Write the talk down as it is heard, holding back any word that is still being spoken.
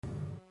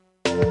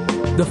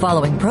The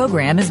following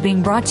program is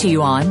being brought to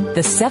you on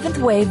the Seventh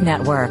Wave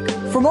Network.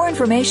 For more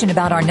information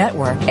about our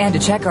network and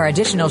to check our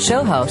additional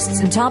show hosts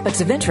and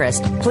topics of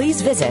interest,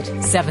 please visit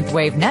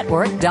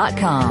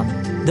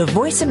seventhwavenetwork.com. The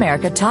Voice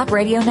America Talk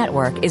Radio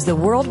Network is the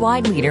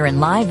worldwide leader in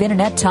live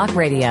Internet talk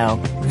radio.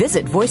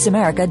 Visit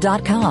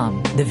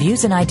voiceamerica.com. The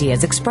views and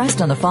ideas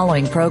expressed on the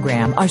following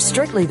program are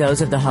strictly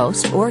those of the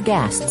host or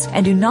guests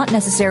and do not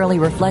necessarily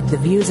reflect the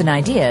views and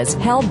ideas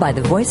held by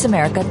the Voice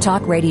America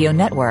Talk Radio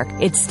Network,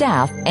 its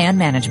staff, and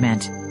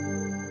management.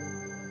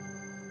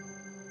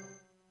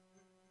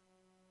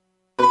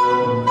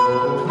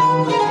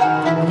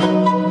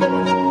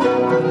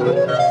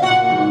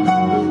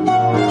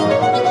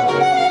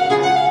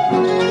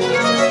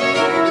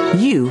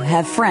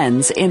 Have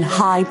friends in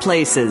high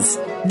places.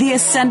 The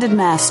Ascended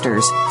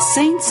Masters,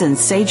 saints and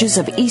sages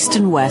of East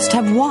and West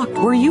have walked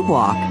where you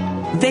walk.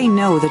 They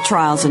know the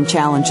trials and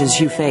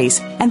challenges you face,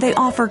 and they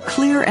offer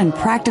clear and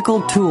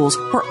practical tools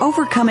for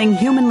overcoming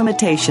human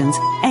limitations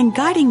and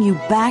guiding you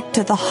back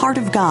to the heart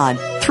of God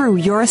through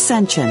your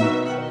ascension.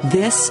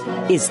 This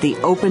is The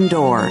Open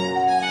Door.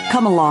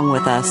 Come along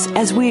with us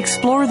as we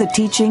explore the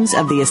teachings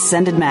of the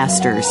Ascended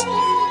Masters.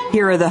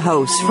 Here are the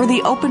hosts for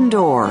The Open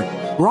Door,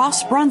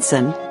 Ross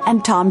Brunson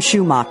and Tom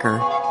Schumacher.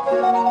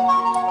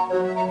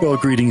 Well,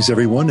 greetings,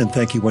 everyone, and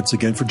thank you once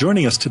again for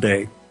joining us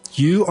today.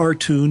 You are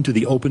tuned to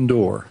The Open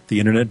Door, the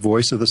Internet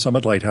voice of the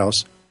Summit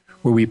Lighthouse,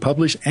 where we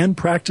publish and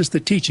practice the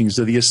teachings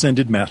of the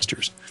Ascended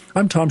Masters.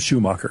 I'm Tom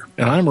Schumacher.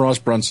 And I'm Ross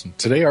Brunson.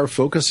 Today our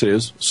focus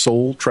is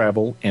soul,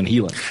 travel, and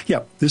healing.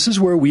 Yeah, this is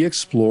where we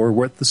explore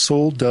what the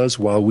soul does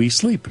while we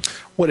sleep.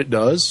 What it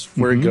does,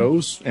 where it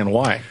goes, and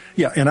why.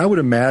 Yeah, and I would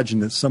imagine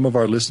that some of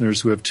our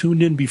listeners who have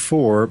tuned in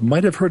before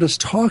might have heard us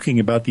talking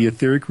about the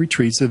etheric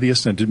retreats of the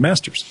Ascended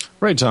Masters.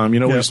 Right, Tom. You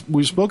know,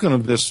 we've spoken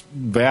of this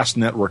vast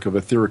network of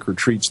etheric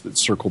retreats that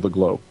circle the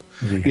globe.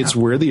 Yeah. It's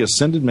where the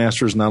Ascended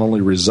Masters not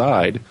only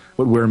reside,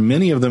 but where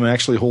many of them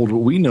actually hold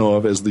what we know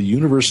of as the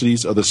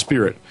universities of the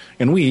spirit.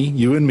 And we,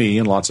 you and me,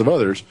 and lots of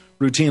others,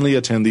 routinely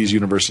attend these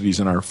universities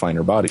in our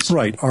finer bodies.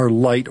 Right, our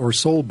light or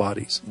soul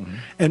bodies. Mm-hmm.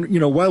 And, you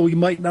know, while we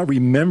might not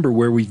remember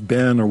where we've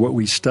been or what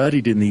we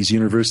studied in these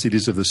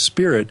universities of the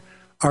spirit,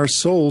 our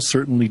souls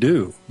certainly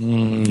do.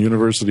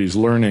 Universities,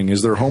 learning.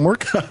 Is there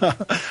homework?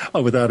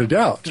 Oh, without a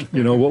doubt.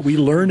 You know, what we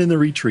learn in the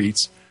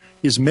retreats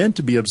is meant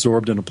to be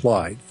absorbed and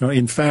applied. You know,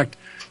 in fact,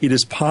 it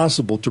is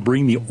possible to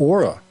bring the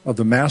aura of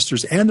the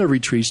Masters and their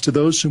retreats to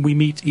those whom we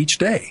meet each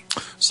day.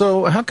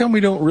 So how come we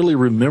don't really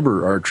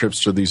remember our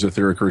trips to these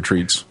etheric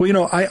retreats? Well, you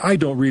know, I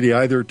don't really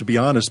either, to be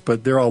honest,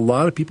 but there are a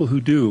lot of people who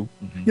do.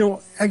 Mm-hmm. You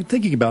know, I'm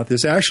thinking about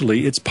this,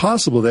 actually, it's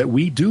possible that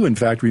we do, in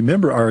fact,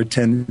 remember our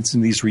attendance in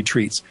these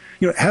retreats.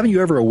 You know, haven't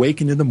you ever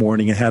awakened in the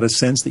morning and had a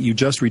sense that you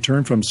just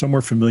returned from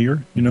somewhere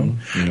familiar, you know?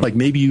 Mm-hmm. Yeah. Like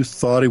maybe you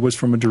thought it was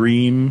from a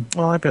dream?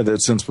 Well, I've had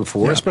that sense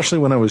before, especially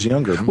when I was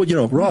younger. Well, you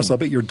know, Ross, I'll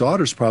bet your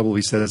daughter's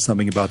probably said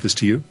something about this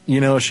to you. You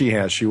know, she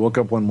has. She woke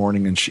up one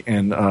morning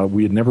and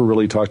we had never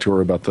really talked to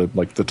her about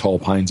the tall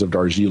pines of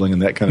Darjeeling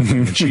and that kind of thing.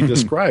 And she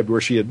described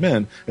where she had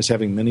been as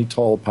having many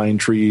tall pine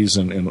trees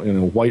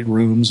and white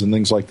rooms and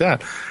things like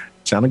that.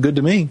 Sounded good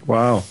to me.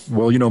 Wow.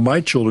 Well, you know,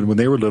 my children, when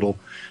they were little,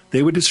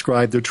 they would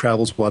describe their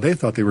travels while they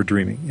thought they were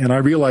dreaming. And I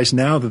realize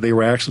now that they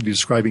were actually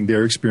describing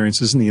their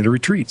experiences in the inner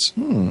retreats.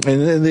 And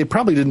they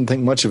probably didn't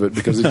think much of it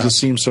because it just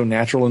seems so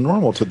natural and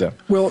normal to them.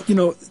 Well, you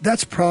know,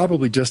 that's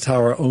probably just how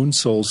our own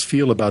souls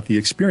feel about the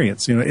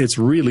experience. You know, it's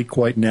really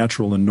quite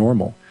natural and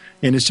normal.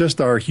 And it's just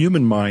our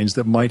human minds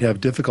that might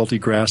have difficulty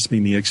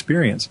grasping the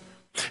experience.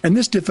 And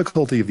this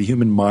difficulty of the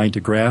human mind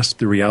to grasp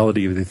the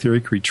reality of the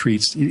etheric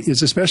retreats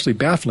is especially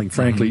baffling,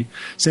 frankly,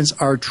 since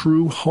our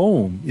true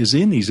home is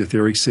in these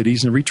etheric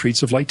cities and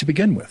retreats of light to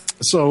begin with.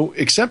 So,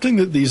 accepting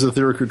that these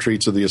etheric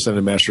retreats of the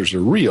Ascended Masters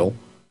are real,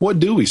 what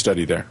do we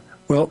study there?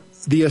 Well,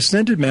 the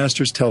Ascended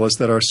Masters tell us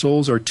that our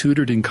souls are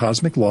tutored in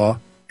cosmic law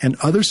and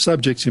other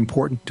subjects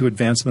important to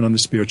advancement on the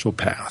spiritual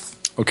path.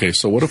 Okay,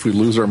 so what if we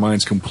lose our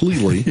minds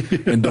completely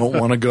and don't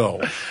want to go?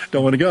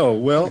 Don't want to go.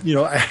 Well, you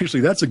know,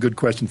 actually, that's a good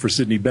question for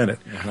Sidney Bennett.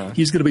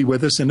 He's going to be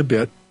with us in a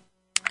bit.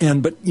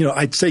 But, you know,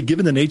 I'd say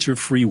given the nature of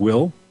free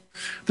will,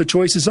 the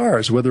choice is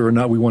ours whether or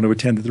not we want to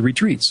attend the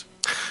retreats.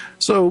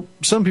 So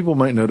some people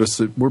might notice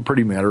that we're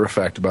pretty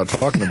matter-of-fact about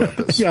talking about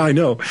this. Yeah, I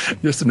know.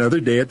 Just another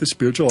day at the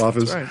spiritual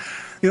office. That's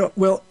right. You know,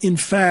 well, in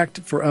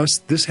fact, for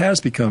us, this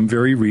has become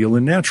very real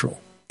and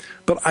natural.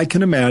 But I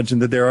can imagine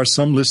that there are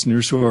some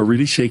listeners who are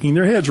really shaking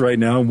their heads right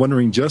now and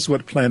wondering just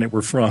what planet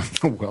we're from.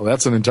 Well,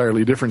 that's an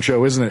entirely different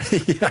show, isn't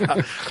it?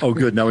 Yeah. Oh,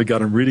 good. Now we got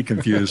them really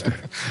confused.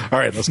 All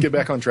right, let's get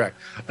back on track.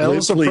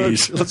 Let's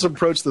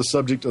approach the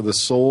subject of the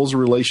soul's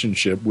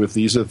relationship with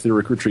these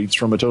etheric retreats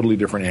from a totally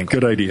different angle.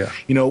 Good idea.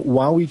 You know,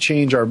 while we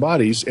change our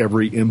bodies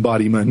every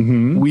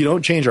embodiment, we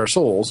don't change our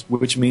souls,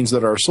 which means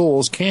that our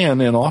souls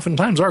can and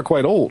oftentimes are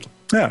quite old.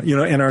 Yeah, you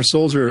know, and our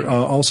souls are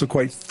also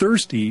quite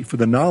thirsty for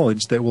the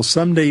knowledge that will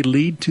someday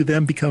lead to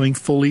them becoming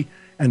fully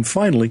and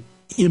finally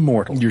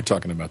immortal. You're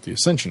talking about the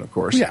ascension, of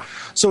course. Yeah.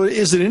 So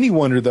is it any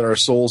wonder that our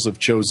souls have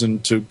chosen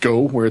to go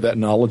where that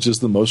knowledge is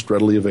the most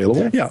readily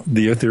available? Yeah,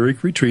 the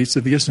etheric retreats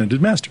of the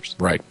ascended masters.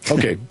 Right.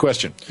 Okay,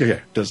 question.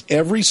 Okay. Does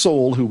every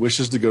soul who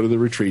wishes to go to the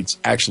retreats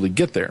actually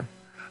get there?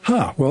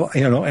 Well,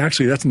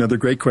 actually, that's another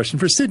great question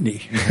for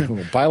Sydney.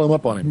 We'll pile him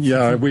up on him.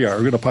 Yeah, we are.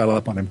 We're going to pile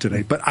up on him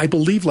today. But I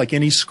believe, like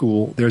any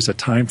school, there's a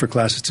time for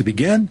classes to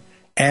begin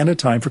and a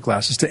time for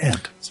classes to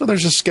end. So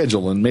there's a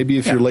schedule, and maybe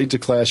if you're late to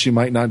class, you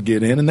might not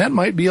get in, and that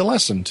might be a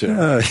lesson, too.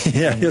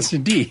 Yes,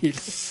 indeed.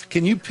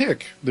 Can you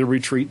pick the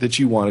retreat that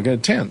you want to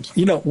attend?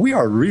 We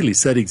are really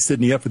setting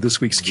Sydney up for this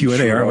week's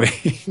Q&A, aren't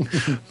we?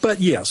 But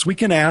yes, we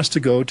can ask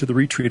to go to the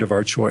retreat of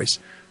our choice.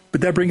 But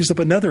that brings up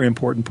another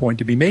important point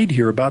to be made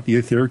here about the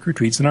etheric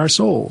retreats in our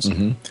souls.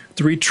 Mm-hmm.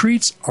 The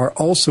retreats are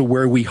also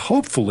where we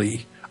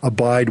hopefully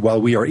abide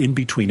while we are in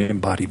between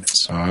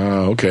embodiments.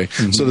 Okay.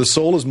 Mm-hmm. So the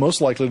soul is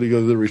most likely to go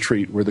to the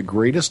retreat where the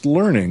greatest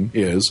learning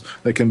is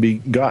that can be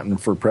gotten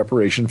for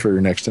preparation for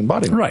your next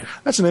embodiment. Right.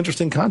 That's an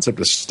interesting concept,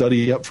 to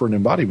study up for an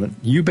embodiment.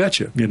 You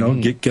betcha.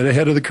 Get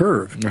ahead of the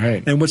curve.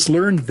 Right. And what's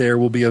learned there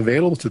will be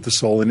available to the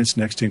soul in its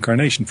next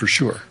incarnation for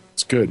sure.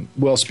 That's good.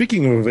 Well,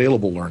 speaking of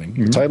available learning,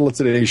 the title of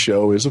today's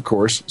show is, of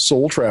course,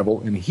 Soul Travel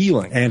and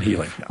Healing. And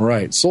healing. Yeah.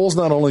 Right. Souls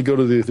not only go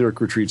to the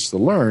etheric retreats to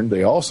learn,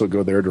 they also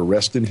go there to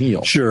rest and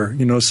heal. Sure.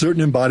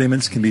 Certain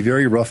embodiments can be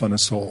very rough on a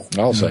soul.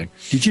 I'll say.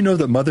 Did you know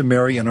that Mother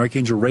Mary and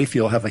Archangel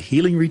Raphael have a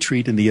healing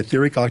retreat in the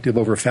etheric octave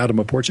over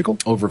Fatima, Portugal?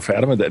 Over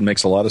Fatima? That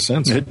makes a lot of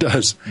sense. It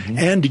does. Mm-hmm.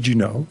 And did you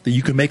know that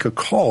you can make a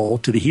call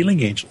to the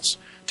healing angels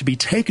to be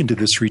taken to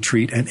this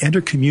retreat and enter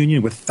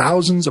communion with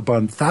thousands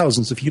upon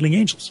thousands of healing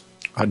angels?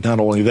 Not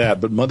only that,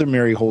 but Mother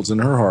Mary holds in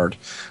her heart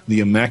the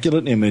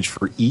immaculate image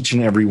for each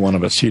and every one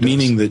of us,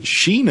 meaning that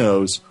she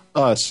knows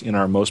us in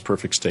our most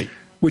perfect state.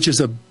 Which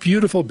is a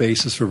beautiful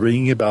basis for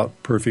bringing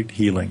about perfect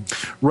healing.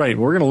 Right.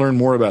 We're going to learn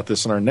more about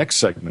this in our next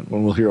segment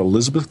when we'll hear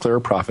Elizabeth Clare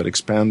Prophet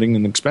expounding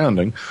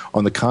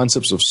on the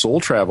concepts of soul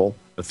travel,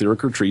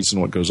 etheric retreats,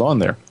 and what goes on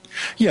there.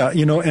 Yeah,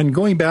 and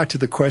going back to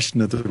the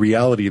question of the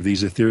reality of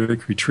these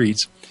etheric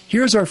retreats,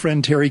 here's our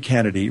friend Terry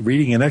Kennedy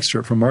reading an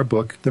excerpt from our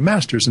book, The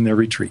Masters and Their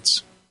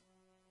Retreats.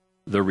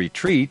 The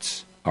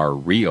retreats are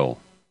real.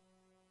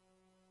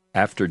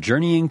 After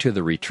journeying to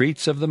the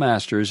retreats of the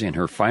Masters in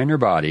her finer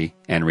body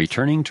and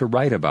returning to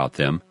write about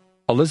them,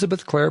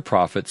 Elizabeth Clare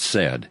Prophet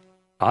said,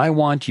 "I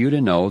want you to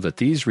know that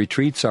these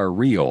retreats are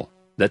real,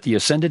 that the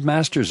Ascended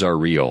Masters are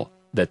real,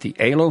 that the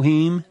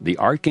Elohim, the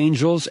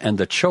Archangels, and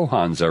the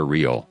Chohans are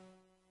real.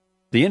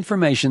 The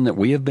information that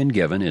we have been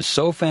given is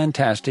so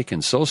fantastic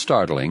and so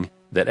startling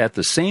that at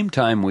the same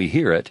time we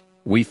hear it,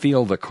 we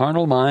feel the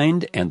carnal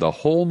mind and the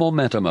whole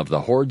momentum of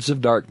the hordes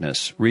of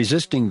darkness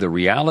resisting the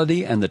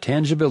reality and the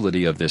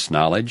tangibility of this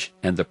knowledge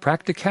and the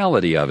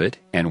practicality of it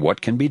and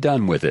what can be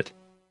done with it.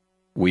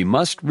 We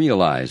must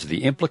realize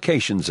the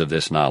implications of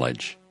this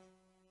knowledge.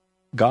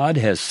 God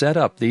has set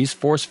up these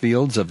force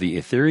fields of the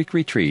etheric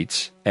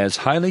retreats as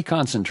highly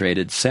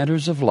concentrated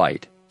centers of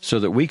light so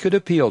that we could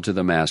appeal to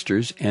the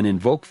Masters and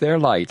invoke their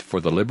light for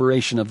the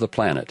liberation of the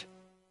planet.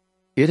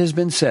 It has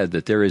been said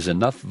that there is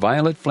enough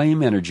violet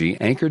flame energy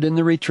anchored in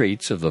the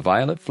retreats of the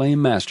violet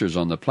flame masters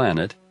on the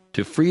planet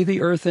to free the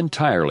earth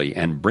entirely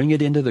and bring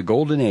it into the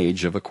golden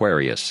age of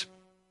Aquarius.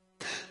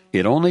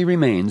 It only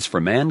remains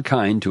for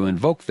mankind to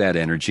invoke that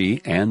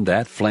energy and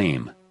that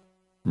flame.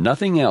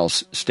 Nothing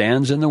else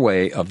stands in the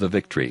way of the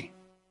victory.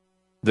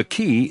 The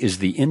key is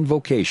the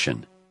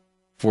invocation.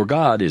 For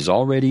God is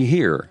already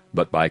here,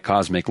 but by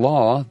cosmic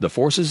law, the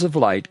forces of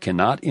light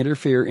cannot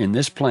interfere in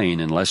this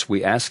plane unless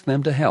we ask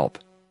them to help,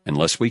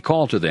 unless we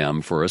call to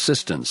them for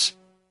assistance.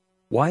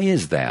 Why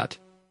is that?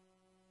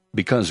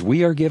 Because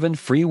we are given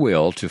free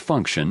will to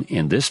function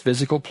in this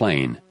physical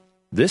plane.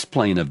 This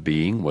plane of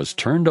being was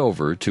turned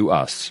over to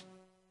us.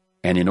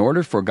 And in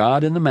order for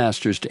God and the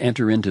Masters to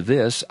enter into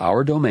this,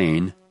 our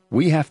domain,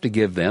 we have to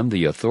give them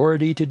the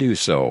authority to do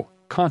so,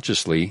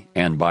 consciously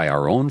and by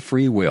our own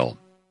free will.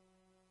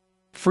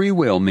 Free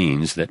will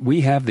means that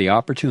we have the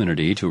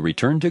opportunity to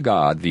return to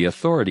God the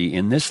authority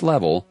in this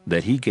level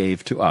that He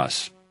gave to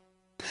us.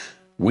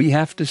 We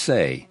have to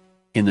say,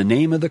 "In the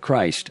name of the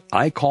Christ,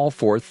 I call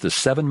forth the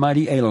seven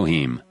mighty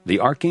Elohim, the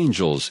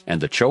archangels,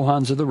 and the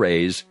Chohans of the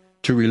rays,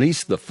 to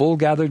release the full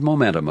gathered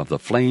momentum of the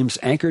flames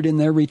anchored in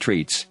their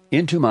retreats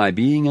into my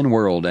being and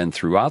world and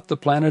throughout the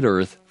planet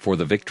Earth for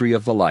the victory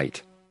of the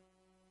light."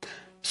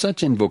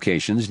 Such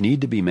invocations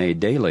need to be made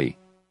daily.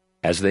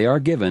 As they are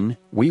given,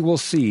 we will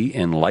see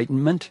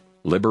enlightenment,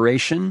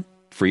 liberation,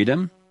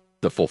 freedom,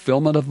 the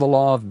fulfillment of the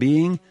law of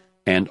being,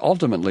 and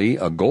ultimately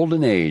a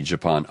golden age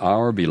upon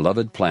our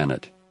beloved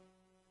planet.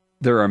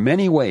 There are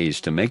many ways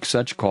to make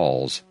such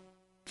calls.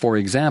 For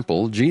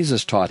example,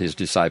 Jesus taught His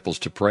disciples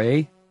to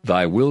pray,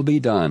 "Thy will be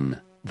done,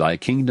 thy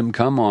kingdom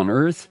come on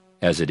earth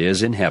as it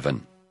is in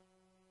heaven."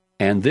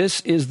 And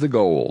this is the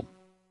goal.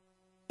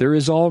 There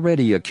is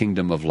already a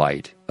kingdom of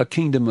light, a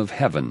kingdom of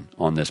heaven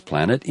on this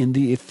planet in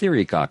the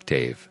etheric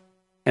octave.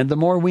 And the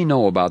more we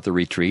know about the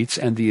retreats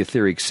and the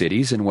etheric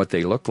cities and what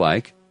they look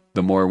like,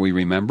 the more we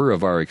remember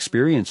of our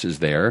experiences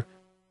there,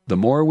 the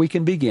more we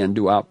can begin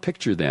to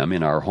outpicture them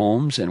in our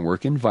homes and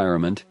work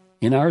environment,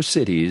 in our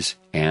cities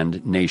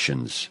and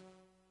nations.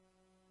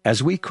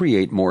 As we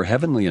create more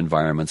heavenly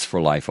environments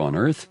for life on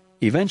earth,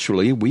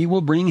 eventually we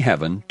will bring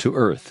heaven to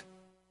earth.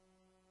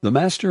 The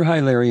Master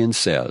Hilarion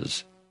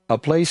says, "A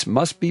place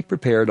must be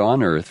prepared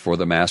on earth for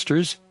the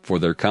masters, for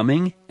their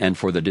coming, and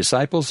for the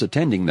disciples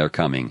attending their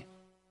coming."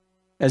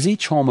 As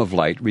each home of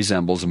light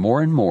resembles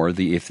more and more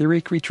the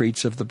etheric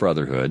retreats of the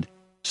Brotherhood,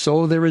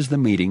 so there is the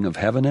meeting of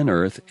heaven and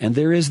earth, and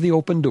there is the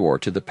open door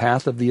to the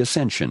path of the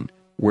ascension,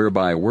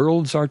 whereby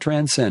worlds are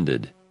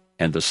transcended,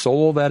 and the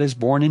soul that is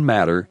born in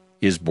matter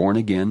is born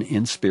again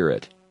in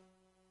spirit.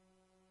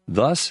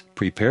 Thus,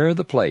 prepare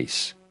the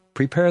place,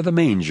 prepare the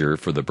manger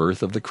for the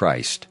birth of the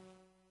Christ.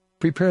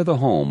 Prepare the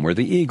home where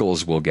the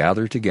eagles will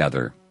gather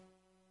together.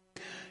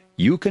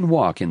 You can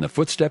walk in the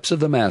footsteps of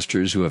the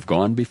masters who have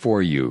gone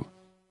before you.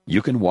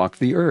 You can walk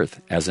the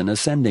earth as an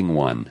ascending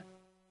one.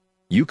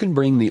 You can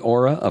bring the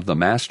aura of the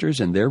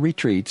masters and their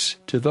retreats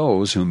to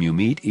those whom you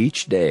meet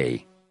each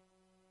day.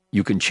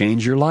 You can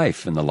change your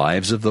life and the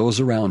lives of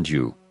those around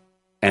you.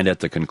 And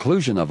at the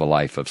conclusion of a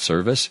life of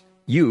service,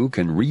 you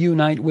can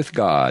reunite with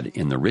God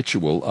in the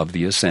ritual of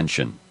the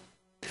ascension.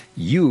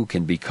 You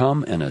can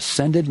become an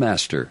ascended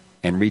master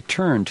and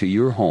return to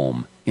your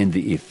home in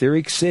the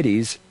etheric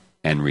cities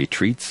and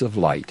retreats of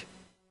light.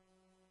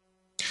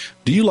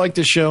 Do you like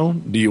the show?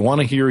 Do you want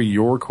to hear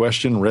your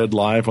question read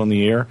live on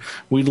the air?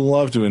 We'd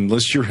love to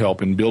enlist your help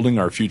in building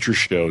our future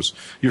shows.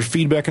 Your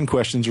feedback and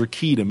questions are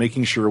key to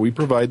making sure we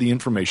provide the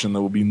information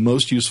that will be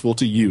most useful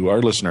to you,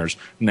 our listeners,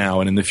 now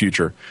and in the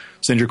future.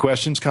 Send your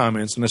questions,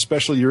 comments, and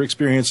especially your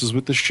experiences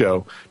with the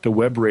show to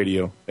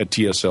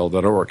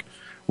webradio@tsl.org.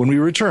 When we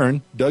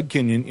return, Doug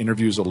Kenyon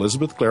interviews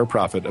Elizabeth Clare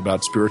Prophet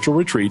about spiritual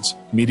retreats,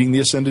 meeting the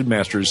Ascended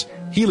Masters,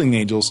 healing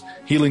angels,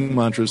 healing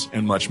mantras,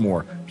 and much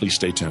more. Please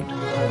stay tuned.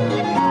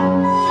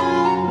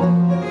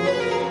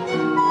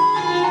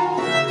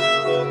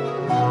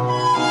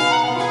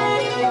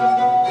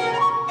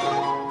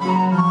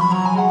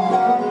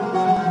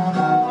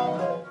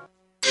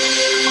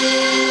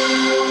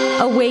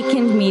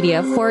 Awakened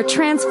media for a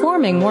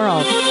transforming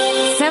world.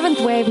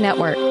 Seventh Wave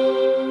Network.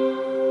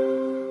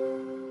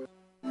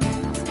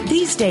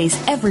 These days,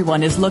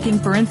 everyone is looking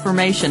for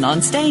information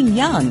on staying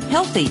young,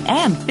 healthy,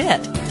 and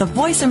fit. The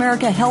Voice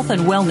America Health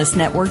and Wellness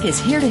Network is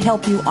here to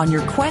help you on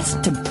your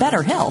quest to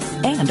better health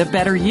and a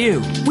better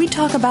you. We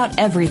talk about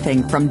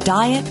everything from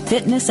diet,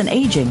 fitness, and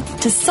aging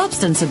to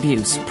substance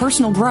abuse,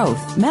 personal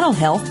growth, mental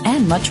health,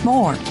 and much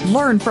more.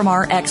 Learn from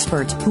our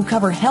experts who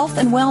cover health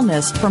and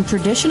wellness from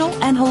traditional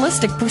and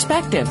holistic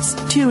perspectives.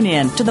 Tune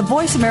in to the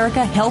Voice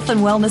America Health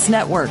and Wellness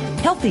Network.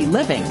 Healthy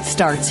living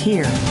starts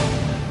here.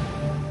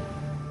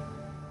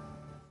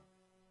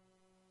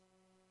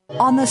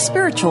 On the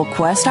spiritual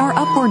quest, our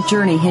upward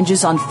journey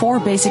hinges on 4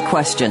 basic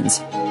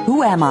questions.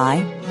 Who am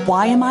I?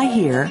 Why am I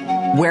here?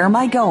 Where am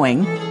I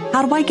going?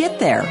 How do I get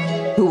there?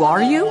 Who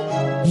are you?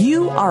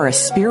 You are a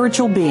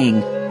spiritual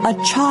being, a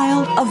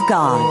child of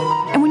God.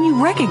 And when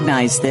you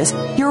recognize this,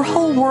 your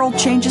whole world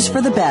changes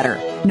for the better.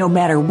 No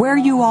matter where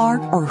you are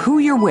or who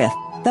you're with,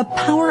 the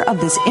power of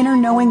this inner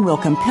knowing will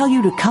compel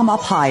you to come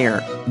up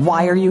higher.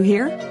 Why are you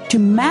here? To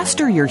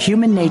master your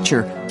human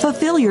nature,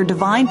 fulfill your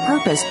divine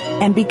purpose,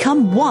 and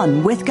become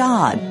one with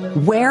God.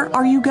 Where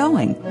are you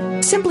going?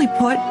 Simply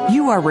put,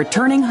 you are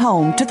returning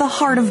home to the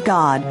heart of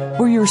God,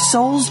 where your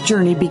soul's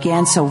journey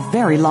began so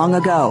very long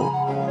ago.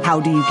 How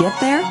do you get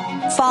there?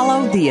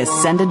 Follow the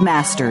Ascended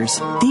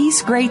Masters.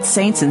 These great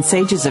saints and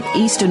sages of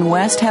East and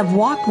West have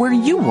walked where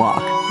you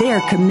walk. They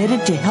are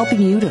committed to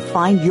helping you to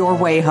find your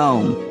way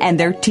home, and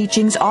their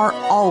teachings are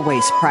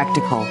always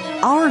practical.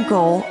 Our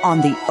goal on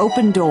the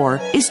Open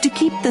Door is to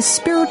keep the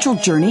spiritual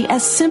journey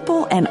as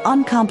simple and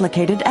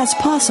uncomplicated as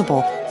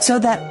possible, so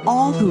that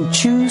all who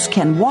choose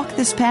can walk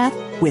this path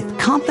with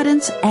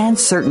confidence and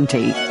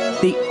certainty.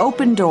 The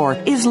Open Door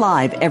is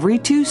live every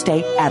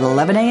Tuesday at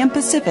 11 a.m.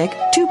 Pacific,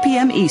 2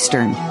 p.m.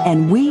 Eastern,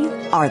 and we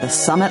are the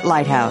Summit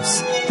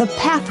Lighthouse, the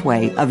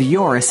pathway of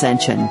your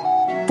ascension.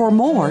 For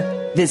more,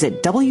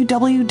 visit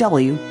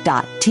www.tsl.org.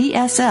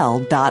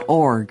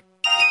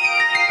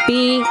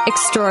 Be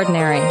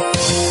extraordinary.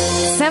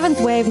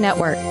 Seventh Wave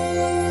Network.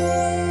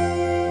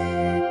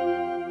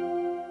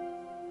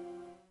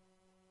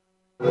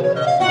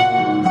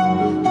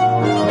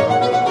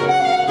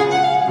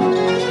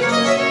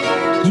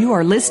 You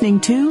are listening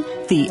to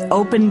The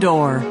Open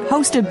Door,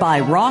 hosted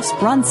by Ross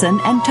Brunson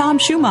and Tom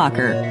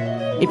Schumacher.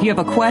 If you have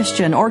a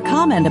question or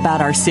comment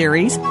about our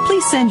series,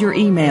 please send your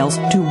emails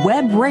to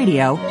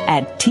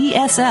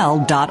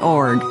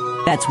webradio@tsl.org.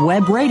 That's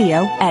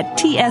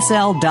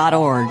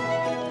webradio@tsl.org.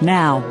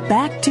 Now,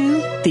 back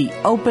to The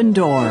Open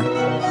Door.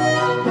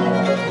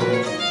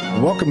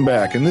 Welcome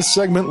back. In this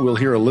segment, we'll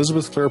hear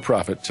Elizabeth Clare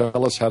Prophet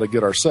tell us how to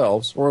get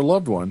ourselves or a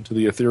loved one to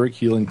the Etheric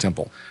Healing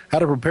Temple, how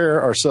to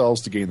prepare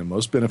ourselves to gain the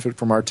most benefit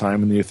from our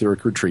time in the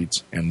etheric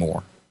retreats, and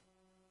more.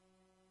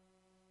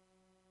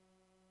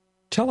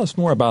 Tell us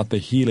more about the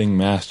healing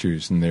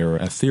masters and their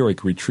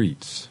etheric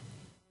retreats.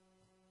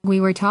 We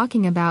were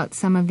talking about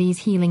some of these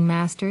healing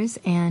masters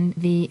and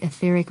the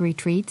etheric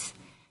retreats,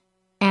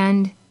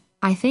 and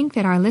I think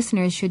that our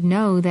listeners should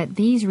know that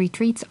these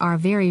retreats are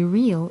very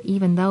real,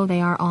 even though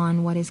they are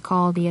on what is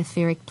called the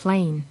etheric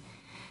plane.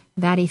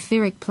 That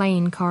etheric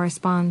plane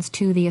corresponds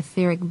to the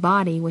etheric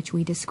body, which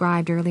we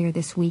described earlier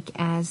this week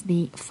as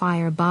the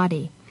fire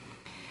body.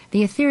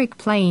 The etheric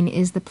plane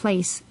is the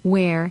place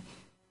where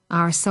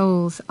our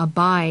souls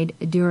abide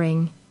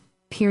during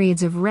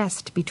periods of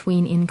rest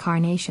between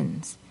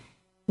incarnations.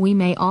 We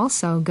may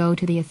also go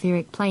to the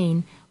etheric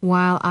plane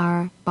while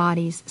our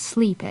bodies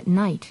sleep at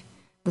night.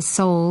 The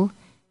soul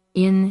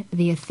in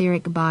the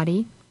etheric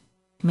body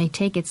may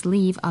take its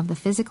leave of the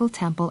physical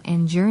temple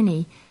and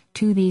journey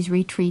to these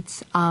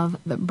retreats of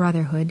the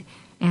brotherhood,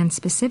 and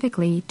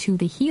specifically to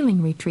the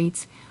healing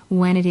retreats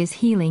when it is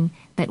healing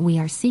that we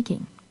are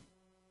seeking.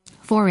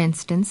 For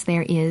instance,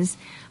 there is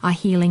a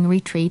healing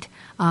retreat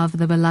of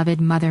the beloved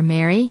Mother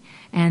Mary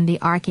and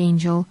the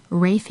Archangel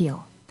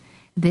Raphael.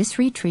 This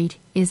retreat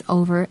is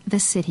over the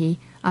city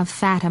of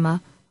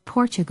Fatima,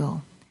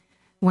 Portugal.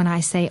 When I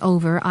say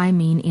over, I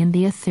mean in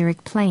the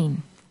etheric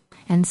plane.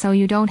 And so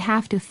you don't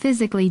have to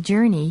physically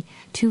journey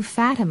to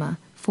Fatima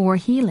for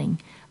healing,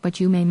 but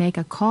you may make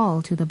a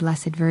call to the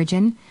Blessed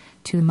Virgin,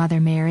 to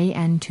Mother Mary,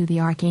 and to the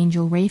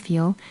Archangel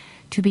Raphael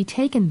to be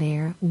taken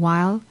there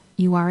while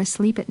you are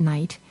asleep at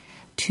night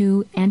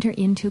to enter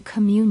into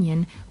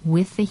communion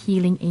with the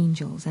healing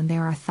angels. And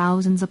there are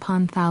thousands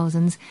upon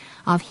thousands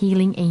of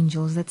healing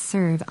angels that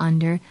serve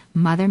under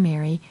Mother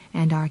Mary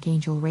and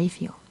Archangel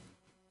Raphael.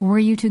 Were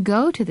you to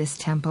go to this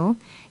temple,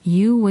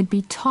 you would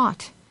be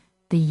taught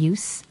the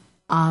use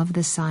of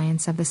the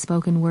science of the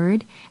spoken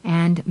word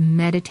and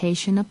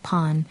meditation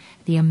upon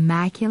the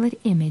immaculate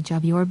image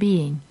of your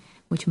being,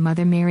 which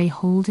Mother Mary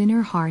holds in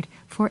her heart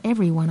for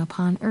everyone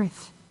upon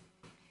earth.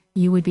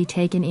 You would be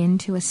taken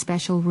into a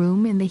special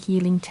room in the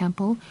healing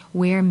temple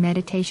where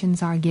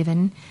meditations are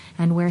given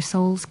and where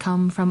souls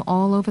come from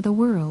all over the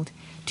world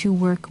to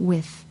work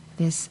with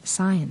this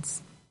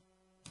science.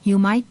 You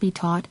might be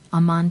taught a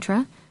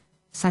mantra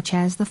such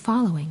as the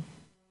following: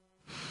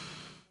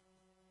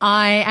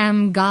 I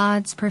am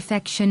God's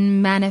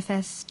perfection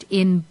manifest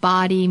in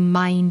body,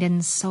 mind,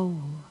 and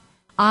soul.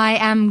 I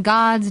am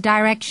God's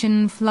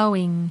direction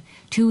flowing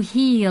to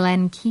heal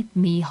and keep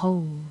me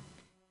whole.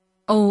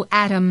 O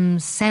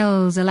atoms,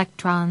 cells,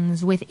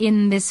 electrons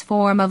within this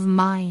form of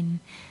mine,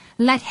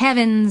 let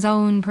heaven's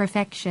own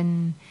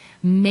perfection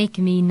make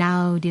me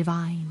now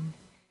divine.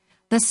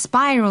 The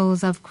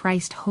spirals of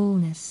Christ's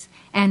wholeness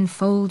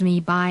enfold me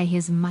by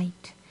his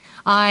might.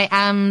 I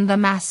am the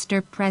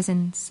master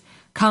presence,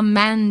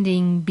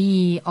 commanding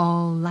be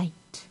all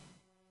light.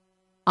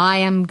 I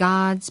am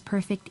God's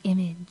perfect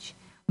image.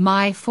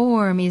 My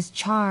form is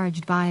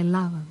charged by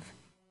love.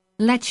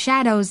 Let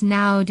shadows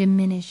now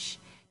diminish.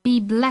 Be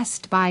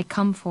blessed by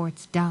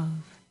comfort's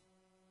dove.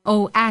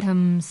 O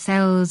atoms,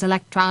 cells,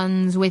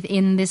 electrons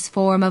within this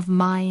form of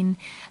mine,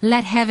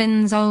 let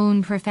heaven's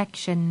own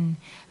perfection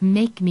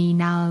make me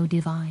now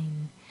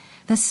divine.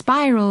 The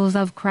spirals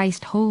of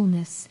Christ's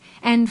wholeness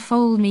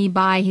enfold me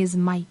by his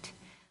might.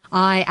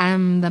 I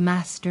am the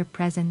master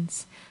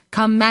presence,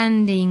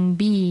 commanding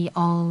be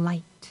all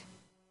light.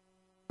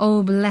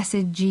 O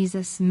blessed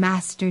Jesus,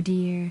 Master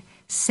dear,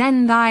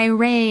 send thy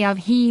ray of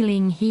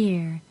healing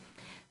here.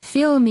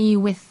 Fill me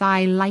with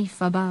thy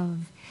life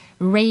above,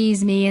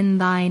 raise me in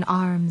thine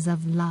arms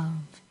of love.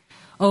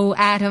 O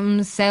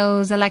atoms,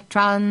 cells,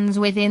 electrons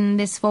within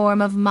this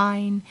form of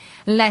mine,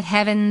 let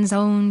heaven's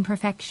own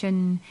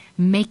perfection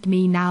make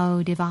me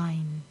now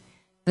divine.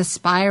 The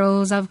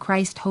spirals of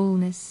Christ's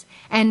wholeness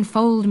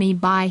enfold me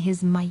by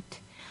his might.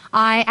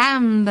 I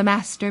am the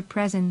master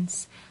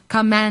presence,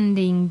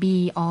 commanding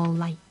be all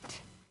light.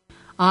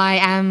 I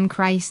am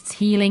Christ's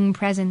healing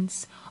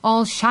presence,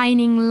 all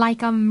shining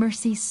like a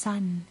mercy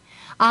sun.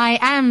 I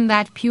am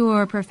that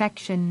pure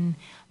perfection,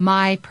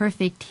 my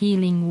perfect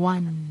healing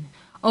one.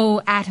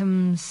 O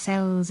atoms,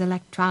 cells,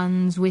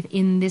 electrons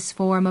within this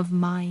form of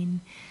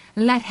mine,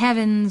 let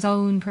heaven's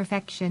own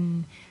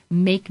perfection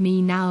make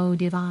me now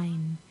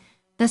divine.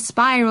 The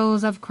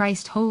spirals of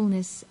Christ's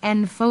wholeness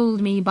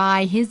enfold me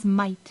by his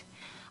might.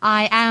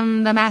 I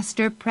am the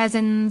master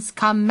presence,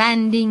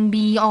 commanding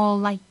be all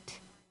light.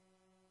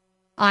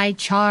 I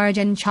charge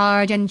and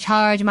charge and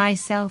charge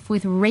myself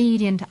with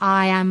radiant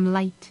I am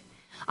light.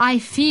 I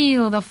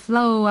feel the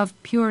flow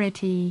of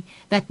purity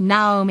that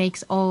now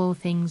makes all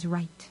things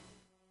right.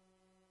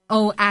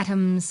 O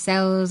atoms,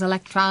 cells,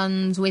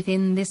 electrons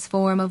within this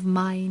form of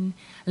mine,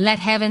 let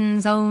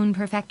heaven's own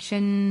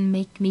perfection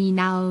make me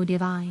now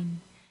divine.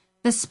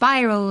 The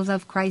spirals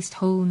of Christ's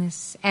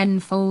wholeness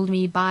enfold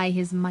me by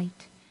his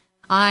might.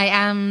 I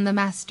am the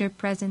master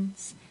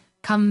presence,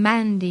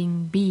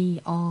 commanding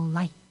be all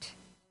light.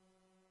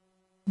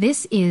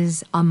 This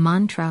is a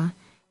mantra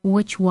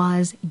which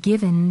was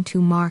given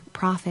to Mark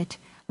Prophet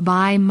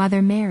by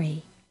Mother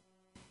Mary.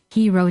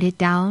 He wrote it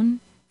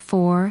down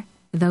for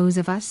those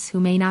of us who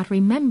may not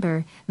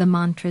remember the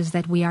mantras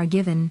that we are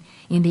given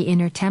in the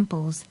inner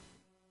temples.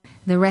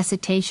 The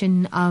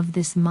recitation of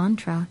this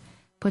mantra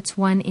puts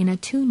one in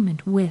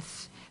attunement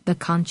with the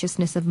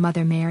consciousness of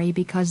Mother Mary,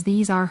 because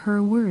these are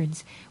her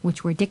words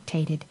which were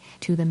dictated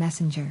to the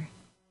messenger.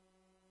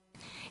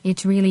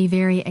 It's really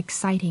very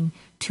exciting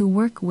to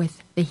work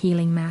with the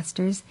healing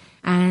masters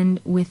and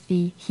with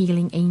the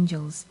healing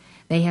angels.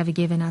 They have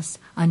given us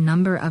a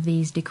number of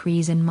these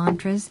decrees and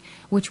mantras,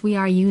 which we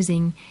are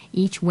using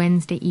each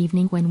Wednesday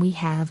evening when we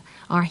have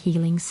our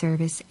healing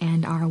service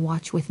and our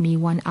Watch With Me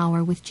 1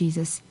 hour with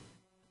Jesus.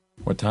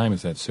 What time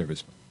is that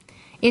service?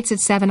 It's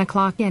at 7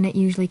 o'clock, and it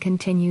usually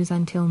continues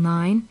until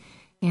 9,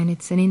 and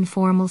it's an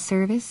informal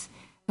service,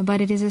 but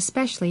it is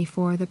especially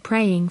for the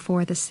praying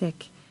for the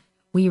sick.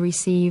 We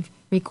receive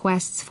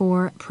requests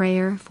for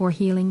prayer for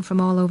healing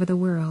from all over the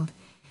world,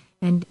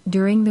 and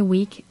during the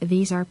week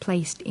these are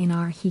placed in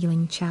our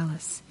healing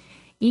chalice.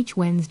 Each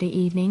Wednesday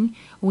evening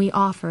we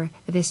offer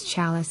this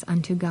chalice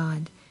unto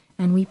God,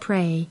 and we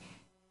pray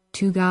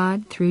to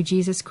God through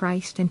Jesus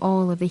Christ and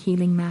all of the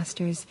healing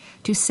masters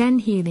to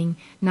send healing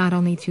not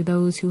only to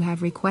those who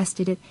have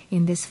requested it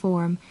in this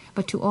form,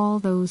 but to all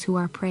those who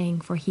are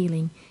praying for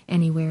healing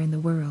anywhere in the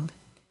world.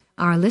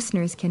 Our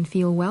listeners can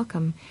feel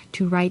welcome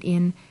to write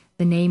in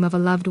the name of a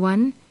loved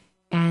one,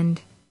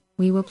 and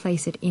we will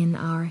place it in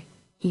our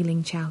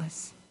healing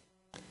chalice.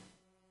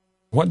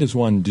 What does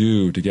one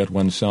do to get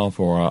oneself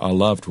or a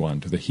loved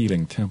one to the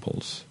healing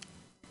temples?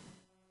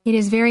 It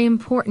is very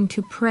important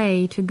to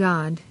pray to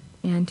God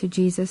and to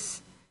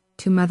Jesus,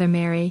 to Mother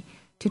Mary,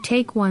 to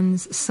take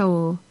one's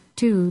soul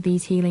to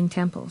these healing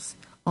temples.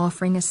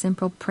 Offering a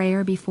simple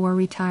prayer before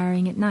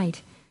retiring at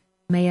night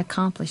may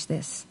accomplish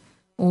this,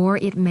 or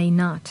it may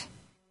not.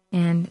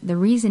 And the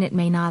reason it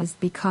may not is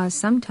because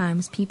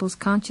sometimes people's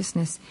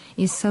consciousness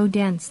is so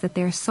dense that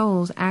their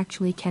souls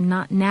actually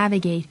cannot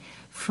navigate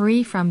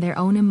free from their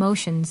own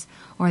emotions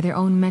or their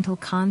own mental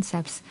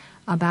concepts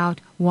about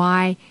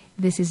why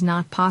this is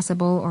not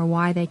possible or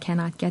why they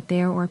cannot get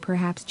there, or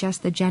perhaps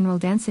just the general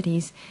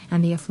densities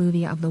and the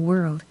effluvia of the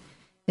world.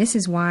 This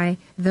is why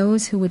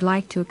those who would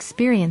like to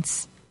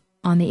experience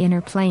on the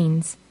inner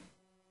planes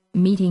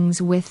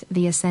meetings with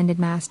the Ascended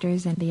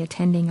Masters and the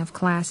attending of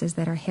classes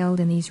that are held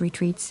in these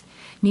retreats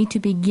need to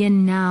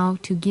begin now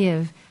to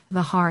give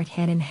the heart,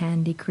 head, and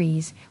hand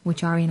decrees,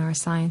 which are in our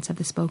Science of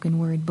the Spoken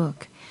Word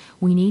book.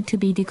 We need to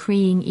be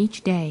decreeing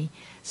each day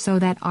so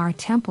that our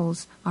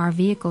temples, our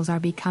vehicles, are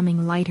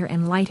becoming lighter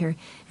and lighter,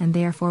 and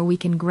therefore we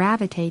can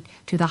gravitate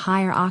to the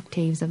higher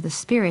octaves of the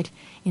spirit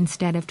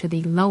instead of to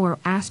the lower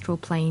astral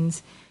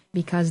planes,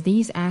 because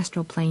these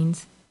astral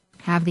planes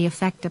have the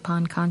effect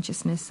upon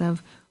consciousness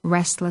of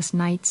restless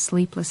nights,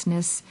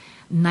 sleeplessness,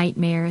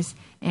 nightmares,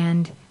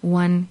 and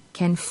one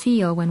can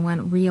feel when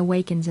one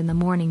reawakens in the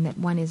morning that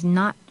one is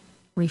not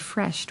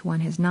refreshed, one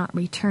has not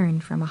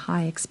returned from a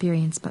high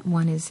experience, but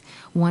one is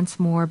once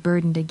more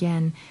burdened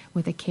again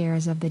with the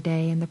cares of the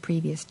day and the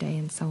previous day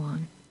and so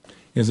on.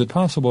 Is it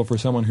possible for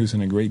someone who's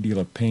in a great deal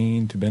of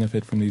pain to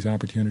benefit from these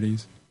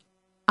opportunities?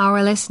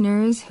 Our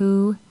listeners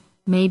who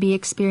may be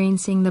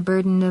experiencing the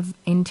burden of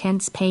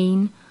intense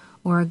pain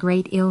or a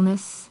great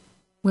illness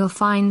will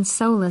find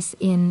solace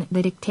in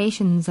the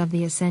dictations of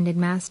the Ascended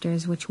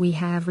Masters, which we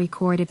have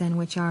recorded and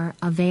which are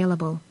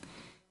available.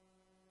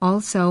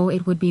 Also,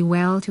 it would be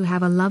well to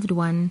have a loved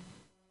one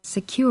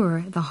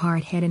secure the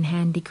heart, head, and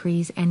hand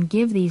decrees and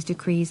give these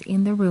decrees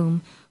in the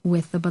room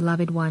with the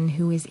beloved one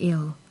who is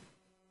ill.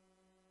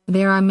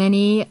 There are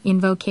many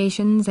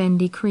invocations and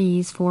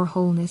decrees for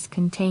wholeness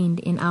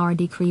contained in our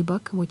decree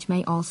book, which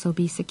may also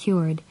be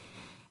secured,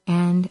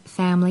 and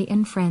family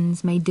and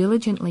friends may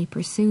diligently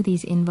pursue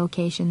these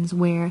invocations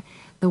where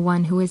the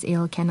one who is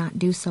ill cannot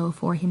do so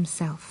for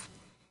himself.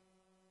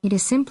 It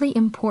is simply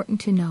important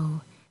to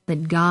know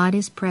that God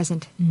is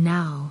present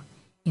now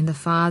in the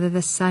Father,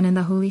 the Son, and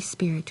the Holy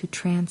Spirit to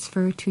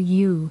transfer to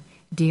you,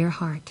 dear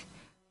heart,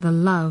 the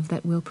love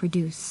that will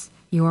produce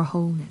your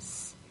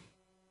wholeness.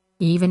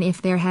 Even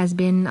if there has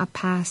been a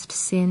past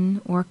sin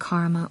or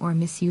karma or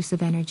misuse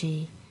of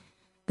energy,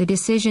 the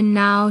decision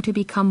now to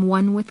become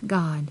one with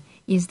God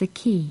is the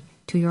key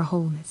to your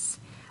wholeness.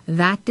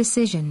 That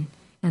decision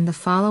and the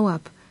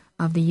follow-up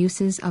of the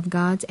uses of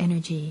God's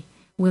energy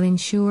will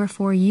ensure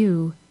for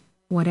you,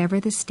 whatever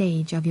the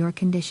stage of your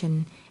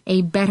condition,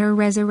 a better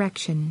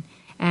resurrection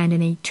and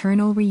an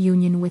eternal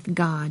reunion with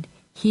God,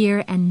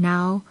 here and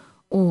now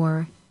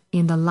or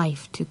in the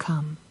life to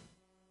come.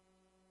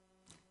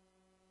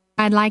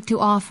 I'd like to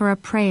offer a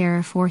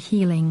prayer for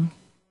healing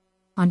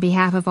on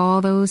behalf of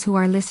all those who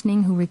are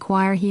listening who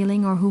require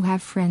healing or who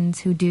have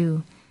friends who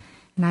do.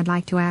 And I'd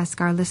like to ask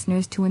our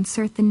listeners to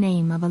insert the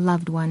name of a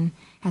loved one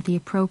at the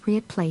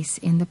appropriate place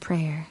in the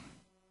prayer.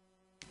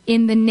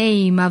 In the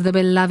name of the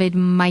beloved,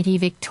 mighty,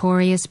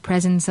 victorious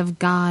presence of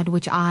God,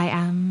 which I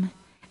am,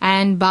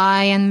 and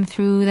by and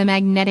through the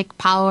magnetic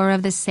power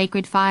of the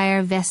sacred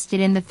fire vested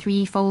in the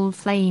threefold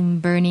flame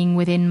burning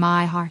within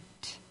my heart,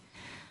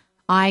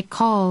 I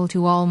call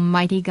to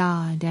Almighty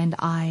God and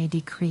I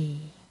decree.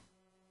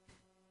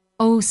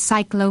 O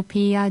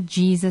Cyclopea,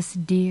 Jesus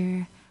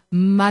dear,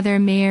 Mother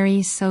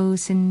Mary so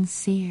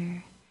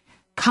sincere,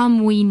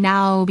 come we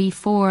now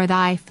before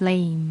thy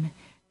flame,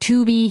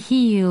 to be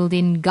healed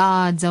in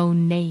God's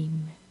own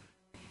name.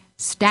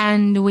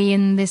 Stand we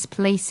in this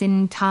place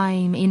in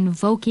time,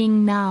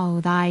 invoking now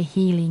thy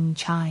healing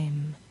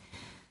chime.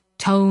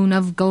 Tone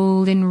of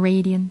golden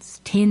radiance,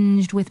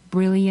 tinged with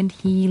brilliant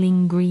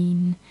healing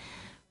green,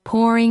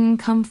 pouring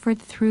comfort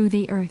through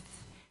the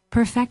earth,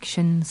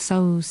 perfection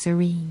so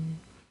serene.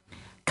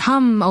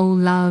 Come, O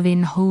love,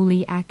 in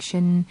holy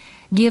action,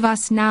 give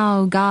us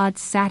now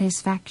God's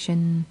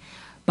satisfaction,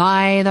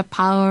 by the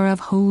power of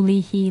holy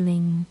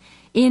healing,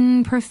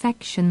 in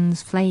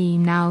perfection's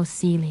flame now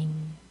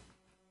sealing.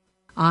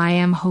 I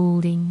am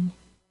holding,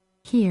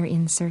 here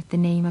insert the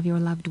name of your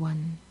loved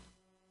one.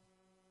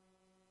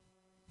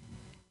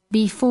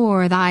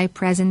 Before thy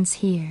presence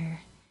here,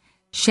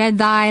 shed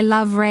thy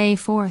love ray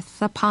forth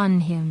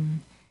upon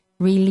him,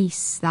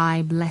 release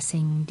thy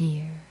blessing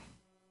dear.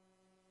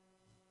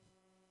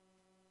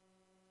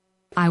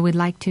 I would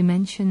like to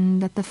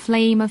mention that the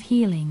flame of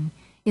healing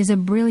is a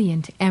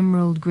brilliant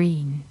emerald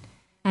green,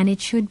 and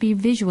it should be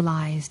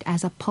visualized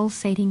as a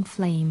pulsating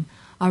flame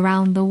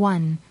around the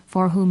one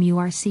for whom you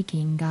are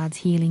seeking God's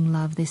healing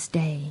love this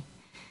day.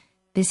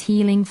 This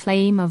healing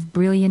flame of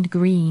brilliant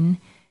green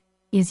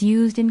is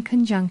used in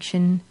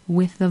conjunction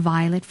with the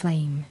violet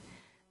flame.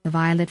 The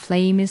violet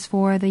flame is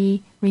for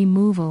the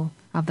removal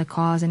of the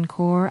cause and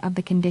core of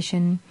the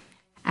condition,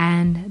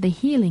 and the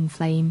healing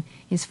flame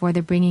is for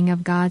the bringing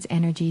of God's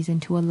energies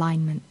into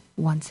alignment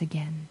once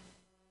again.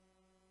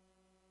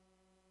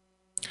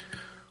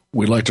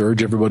 We'd like to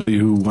urge everybody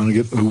who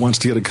wants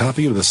to get a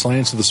copy of The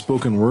Science of the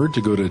Spoken Word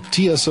to go to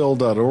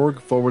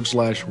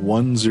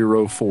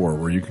tsl.org/104,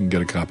 where you can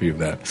get a copy of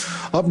that.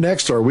 Up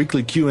next, our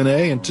weekly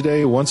Q&A, and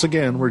today, once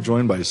again, we're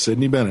joined by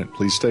Sydney Bennett.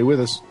 Please stay with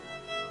us.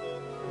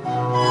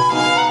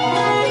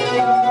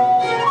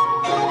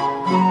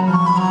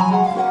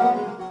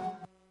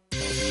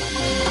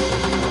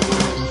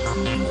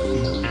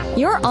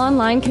 Your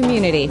online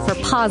community for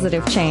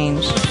positive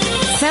change.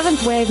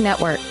 Seventh Wave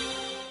Network.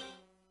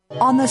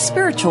 On the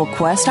spiritual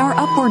quest, our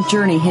upward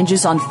journey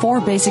hinges on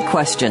 4 basic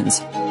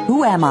questions.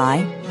 Who am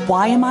I?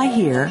 Why am I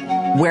here?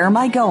 Where am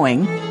I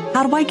going?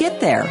 How do I get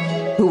there?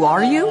 Who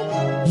are you?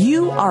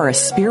 You are a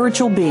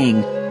spiritual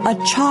being, a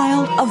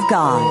child of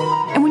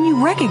God. And when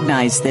you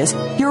recognize this,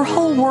 your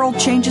whole world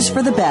changes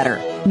for the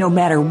better. No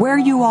matter where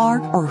you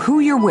are or who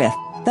you're with,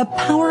 the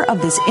power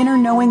of this inner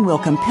knowing will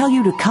compel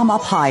you to come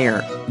up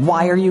higher.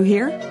 Why are you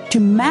here? To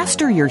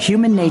master your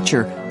human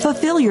nature,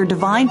 fulfill your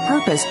divine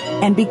purpose,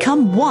 and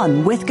become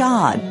one with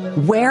God.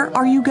 Where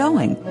are you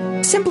going?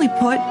 Simply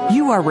put,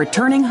 you are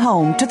returning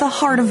home to the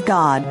heart of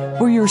God,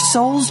 where your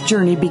soul's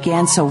journey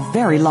began so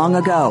very long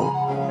ago.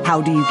 How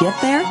do you get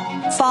there?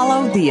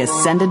 Follow the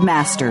Ascended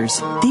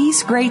Masters.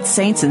 These great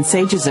saints and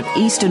sages of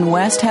East and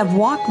West have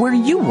walked where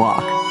you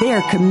walk. They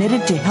are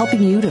committed to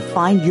helping you to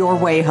find your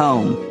way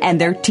home, and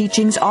their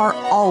teachings are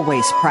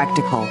always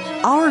practical.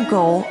 Our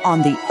goal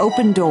on The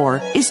Open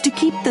Door is to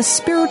keep the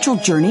spiritual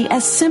journey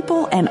as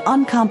simple and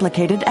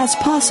uncomplicated as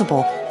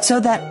possible, so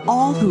that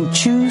all who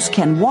choose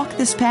can walk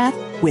this path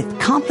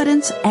with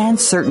confidence and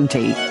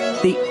certainty.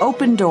 The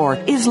Open Door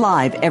is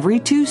live every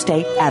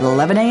Tuesday at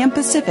 11 a.m.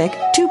 Pacific,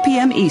 2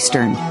 p.m.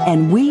 Eastern,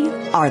 and we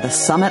are the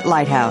Summit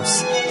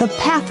Lighthouse, the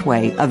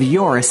pathway of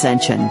your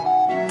ascension.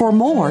 For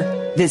more,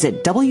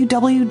 visit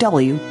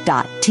www.tsl.org.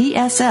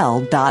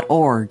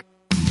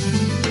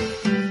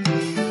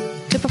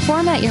 To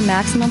perform at your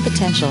maximum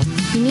potential,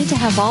 you need to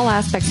have all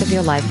aspects of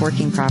your life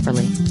working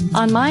properly.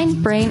 On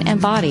Mind, Brain,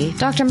 and Body,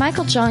 Dr.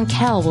 Michael John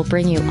Kell will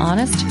bring you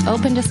honest,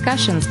 open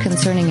discussions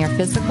concerning your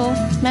physical,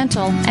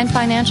 mental, and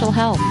financial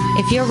health.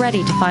 If you're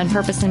ready to find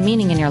purpose and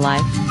meaning in your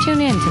life, tune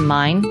in to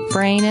Mind,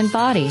 Brain, and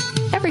Body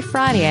every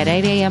Friday at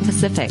 8 a.m.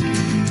 Pacific.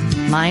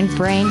 Mind,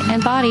 Brain,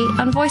 and Body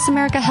on Voice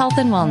America Health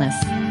and Wellness.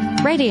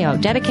 Radio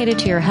dedicated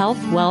to your health,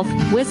 wealth,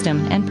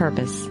 wisdom, and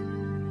purpose.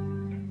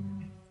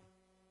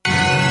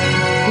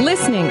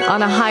 Listening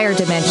on a higher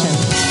dimension.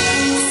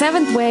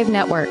 Seventh Wave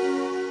Network.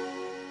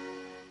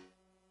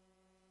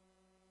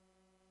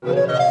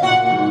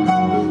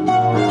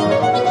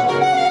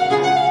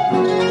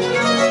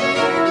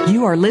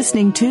 You are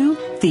listening to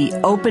The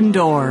Open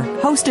Door,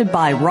 hosted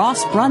by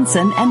Ross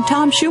Brunson and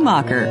Tom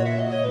Schumacher.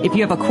 If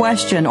you have a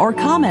question or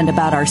comment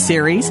about our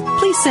series,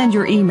 please send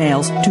your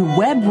emails to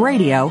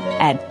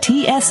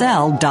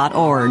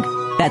webradio@tsl.org.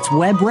 That's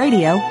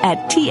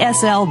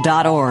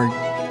webradio@tsl.org.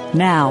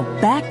 Now,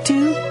 back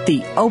to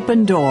The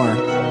Open Door.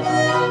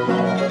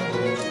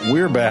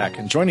 We're back,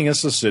 and joining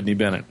us is Sydney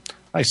Bennett.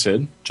 Hi,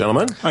 Sid.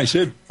 Gentlemen. Hi,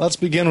 Sid. Let's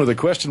begin with a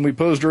question we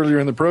posed earlier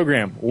in the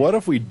program. What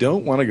if we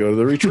don't want to go to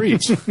the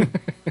retreats?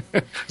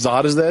 As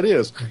odd as that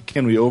is,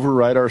 can we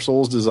override our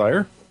soul's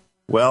desire?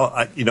 Well,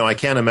 I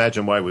can't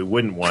imagine why we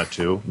wouldn't want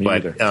to.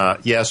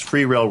 But yes,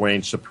 free will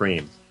reigns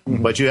supreme.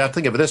 Mm-hmm. But you have to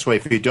think of it this way.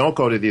 If you don't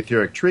go to the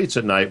etheric retreats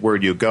at night, where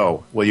do you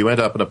go? Well, you end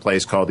up in a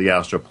place called the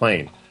astral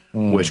plane,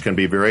 which can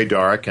be very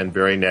dark and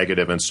very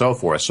negative and so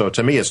forth. So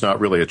to me, it's not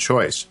really a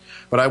choice.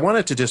 But I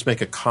wanted to just make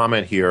a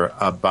comment here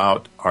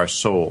about our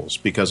souls,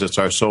 because it's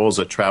our souls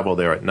that travel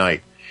there at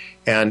night.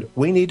 And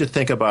we need to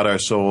think about our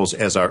souls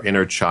as our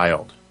inner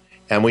child.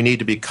 and we need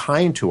to be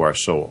kind to our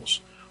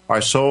souls.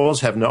 Our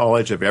souls have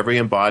knowledge of every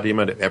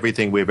embodiment of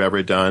everything we've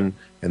ever done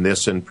in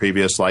this and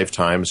previous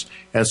lifetimes.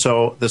 And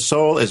so the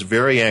soul is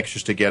very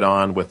anxious to get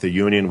on with the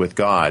union with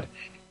God.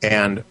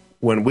 And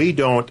when we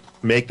don't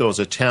make those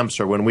attempts,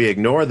 or when we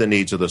ignore the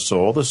needs of the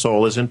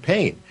soul is in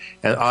pain.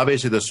 And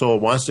obviously the soul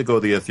wants to go to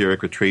the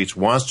etheric retreats,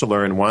 wants to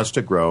learn, wants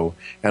to grow,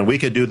 and we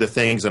can do the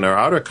things in our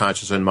outer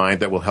conscious and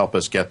mind that will help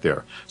us get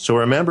there. So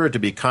remember to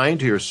be kind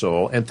to your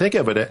soul, and think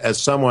of it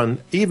as someone,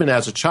 even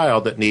as a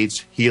child, that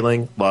needs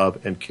healing,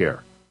 love, and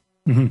care.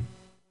 Mm-hmm.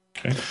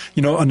 Okay.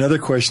 Another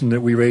question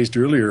that we raised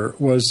earlier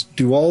was,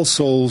 do all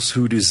souls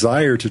who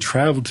desire to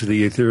travel to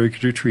the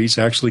etheric retreats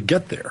actually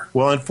get there?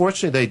 Well,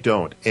 unfortunately, they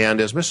don't.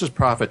 And as Mrs.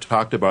 Prophet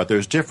talked about,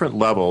 there's different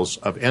levels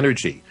of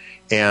energy.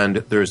 And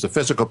there's the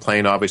physical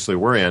plane, obviously,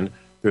 we're in.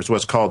 There's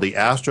what's called the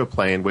astral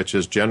plane, which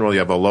is generally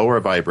of a lower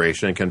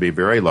vibration and can be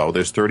very low.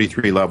 There's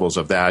 33 levels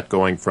of that,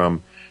 going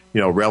from,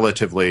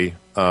 relatively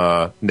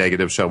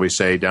negative, shall we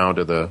say, down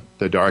to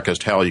the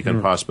darkest hell you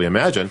can possibly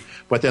imagine.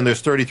 But then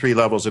there's 33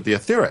 levels of the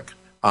etheric.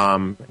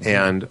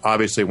 And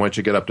obviously, once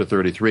you get up to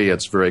 33,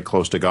 it's very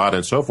close to God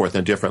and so forth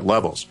in different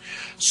levels.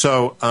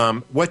 So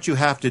what you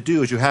have to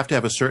do is you have to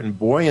have a certain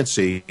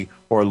buoyancy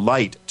or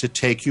light to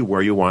take you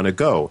where you want to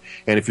go.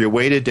 And if you're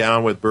weighted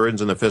down with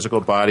burdens in the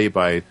physical body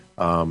by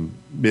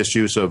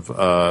misuse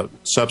of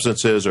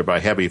substances, or by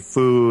heavy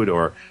food,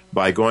 or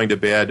by going to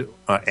bed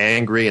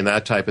angry and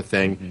that type of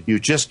thing, you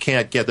just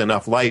can't get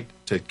enough light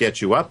to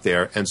get you up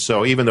there. And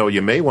so even though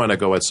you may want to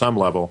go at some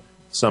level,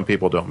 some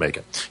people don't make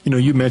it.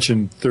 You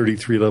mentioned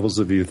 33 levels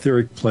of the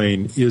etheric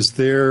plane. Is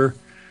there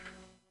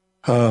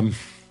any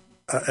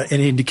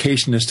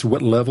indication as to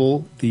what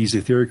level these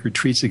etheric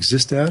retreats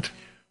exist at?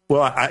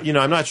 Well,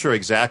 I'm not sure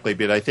exactly,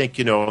 but I think,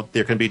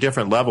 there can be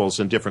different levels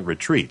in different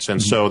retreats.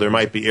 And so there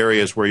might be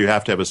areas where you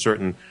have to have a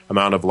certain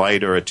amount of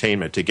light or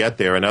attainment to get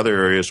there, and other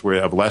areas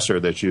where of lesser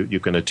that you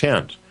can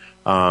attend.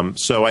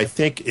 So I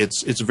think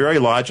it's very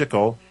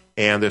logical.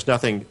 And there's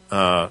nothing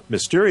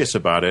mysterious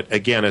about it.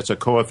 Again, it's a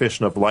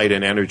coefficient of light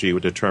and energy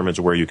that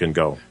determines where you can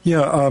go.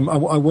 Yeah,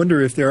 I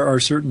wonder if there are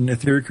certain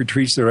etheric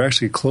retreats that are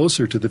actually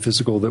closer to the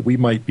physical that we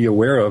might be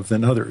aware of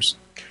than others.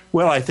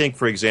 Well, I think,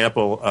 for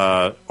example,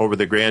 over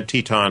the Grand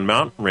Teton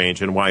mountain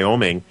range in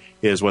Wyoming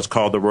is what's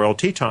called the Royal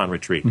Teton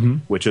Retreat,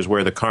 which is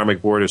where the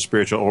Karmic Board of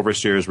Spiritual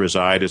Overseers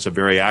reside. It's a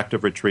very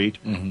active retreat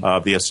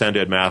of the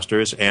Ascended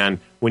Masters. And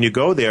when you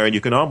go there, and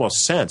you can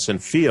almost sense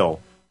and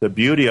feel the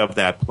beauty of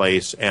that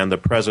place and the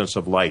presence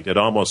of light. It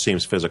almost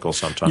seems physical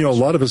sometimes. A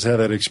lot of us have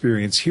that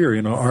experience here.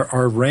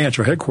 Our ranch,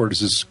 our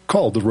headquarters is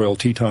called the Royal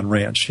Teton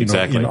Ranch,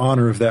 exactly, in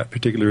honor of that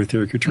particular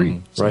etheric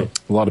retreat. So, right.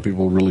 A lot of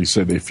people really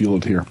say they feel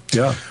it here.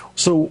 Yeah.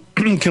 So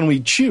can we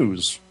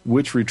choose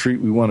which retreat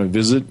we want to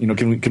visit?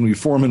 Can we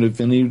form an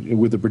affinity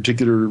with a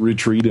particular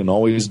retreat and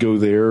always go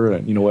there?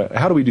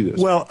 How do we do this?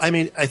 Well, I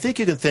think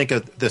you can think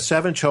of the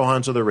 7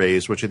 Chohans of the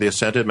Rays, which are the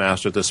Ascended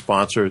Masters that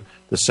sponsor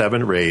the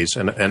 7 Rays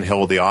and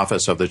hold the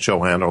office of the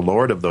Chohan or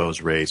Lord of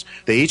those Rays.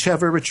 They each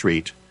have a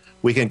retreat.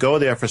 We can go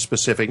there for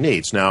specific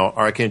needs. Now,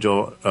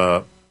 Archangel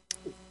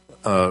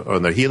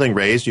on the healing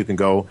rays, you can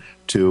go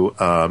to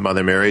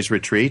Mother Mary's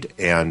retreat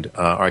and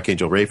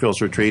Archangel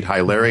Raphael's retreat.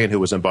 Hilarion, who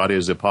was embodied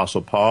as the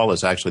Apostle Paul,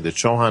 is actually the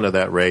Chohan of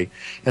that ray.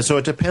 And so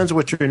it depends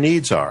what your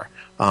needs are.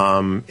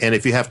 And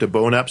if you have to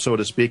bone up, so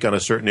to speak, on a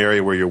certain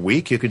area where you're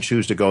weak, you can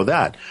choose to go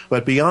that.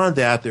 But beyond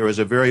that, there is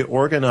a very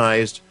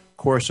organized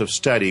course of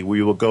study where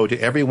you will go to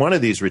every one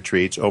of these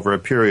retreats over a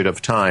period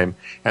of time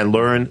and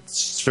learn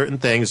certain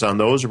things on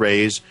those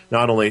rays,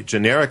 not only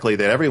generically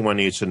that everyone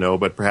needs to know,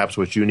 but perhaps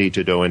what you need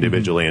to know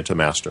individually and to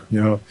master.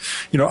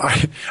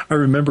 I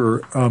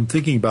remember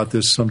thinking about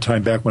this some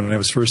time back when I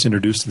was first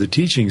introduced to the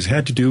teachings. It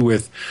had to do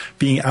with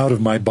being out of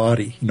my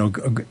body,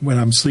 when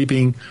I'm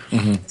sleeping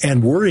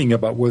and worrying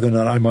about whether or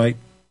not I might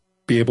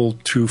be able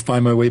to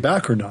find my way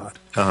back or not.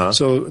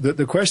 So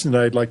the question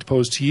that I'd like to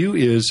pose to you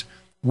is,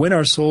 when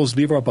our souls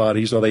leave our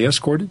bodies, are they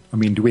escorted?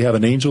 Do we have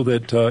an angel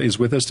that is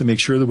with us to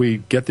make sure that we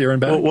get there and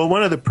back? Well,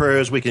 one of the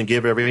prayers we can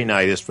give every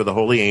night is for the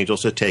holy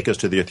angels to take us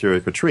to the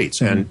etheric retreats.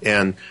 And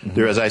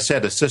there, as I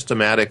said, a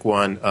systematic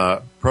one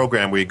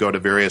program where you go to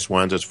various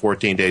ones. It's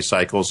 14-day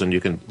cycles, and you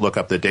can look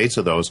up the dates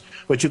of those.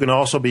 But you can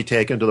also be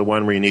taken to the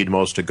one where you need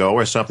most to go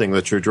or something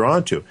that you're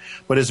drawn to.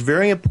 But it's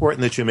very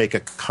important that you make a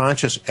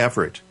conscious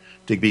effort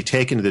to be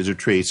taken to these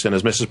retreats, and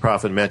as Mrs.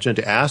 Prophet mentioned,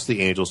 to ask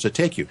the angels to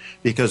take you.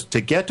 Because to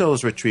get to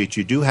those retreats,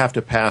 you do have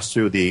to pass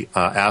through the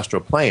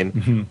astral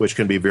plane, which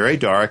can be very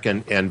dark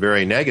and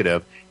very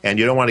negative, and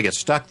you don't want to get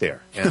stuck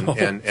there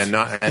and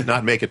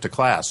not make it to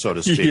class, so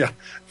to speak. Yeah,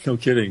 no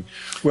kidding.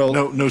 Well,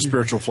 no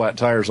spiritual flat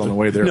tires on the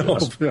way there. No.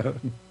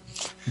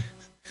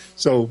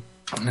 So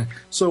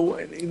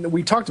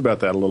we talked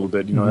about that a little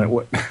bit.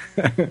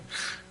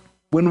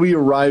 When we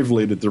arrive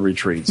late at the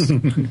retreats,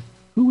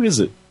 who is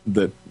it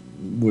that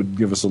would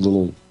give us a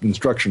little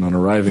instruction on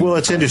arriving? Well,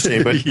 it's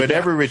interesting, but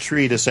every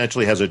retreat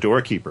essentially has a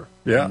doorkeeper.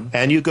 Yeah.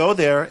 And you go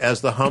there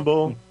as the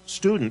humble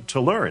student to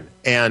learn.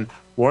 And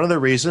one of the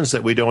reasons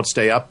that we don't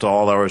stay up to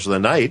all hours of the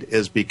night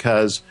is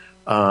because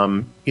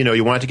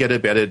You want to get to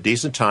bed at a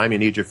decent time. You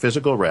need your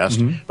physical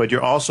rest, but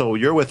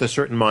you're with a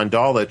certain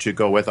mandala that you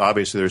go with.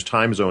 Obviously, there's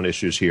time zone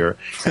issues here,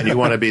 and you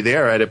want to be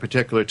there at a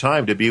particular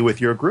time to be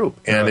with your group.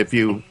 And if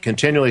you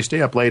continually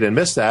stay up late and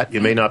miss that,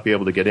 you may not be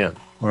able to get in.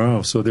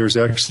 Wow. So there's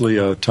actually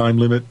a time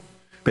limit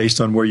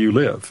based on where you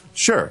live.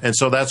 Sure. And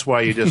so that's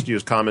why you just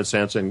use common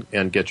sense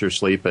and get your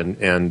sleep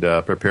and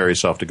prepare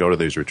yourself to go to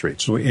these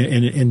retreats. So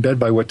in bed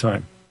by what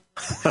time?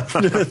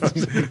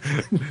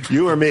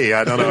 You or me,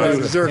 I don't know.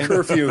 Is there a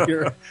curfew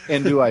here?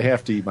 And do I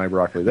have to eat my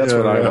broccoli? That's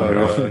what I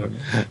want to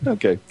know.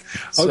 Okay.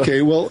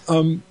 Okay, well,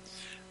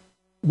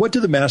 what do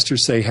the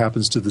masters say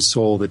happens to the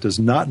soul that does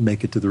not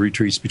make it to the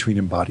retreats between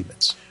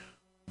embodiments?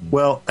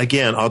 Well,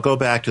 again, I'll go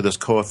back to this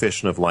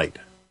coefficient of light.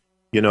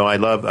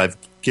 I've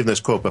given this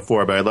quote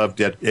before, but I love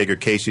Edgar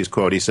Casey's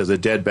quote. He says, a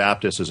dead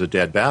Baptist is a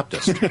dead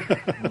Baptist.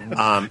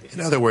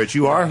 In other words,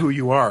 you are who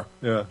you are.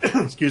 Yeah.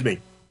 Excuse me.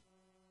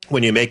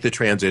 When you make the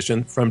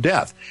transition from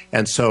death.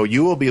 And so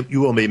you will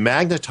be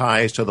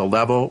magnetized to the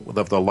level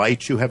of the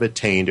light you have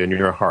attained in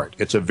your heart.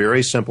 It's a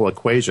very simple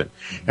equation.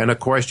 And of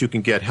course, you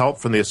can get help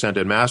from the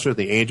Ascended Master,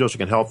 the angels, you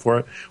can help for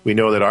it. We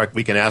know that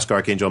we can ask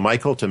Archangel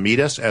Michael to meet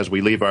us as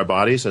we leave our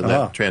bodies in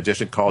that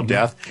transition called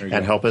death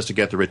and help us to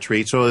get the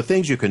retreat. So the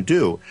things you can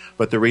do,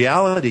 but the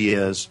reality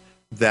is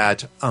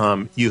that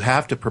you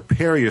have to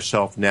prepare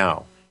yourself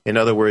now. In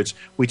other words,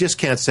 we just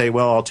can't say,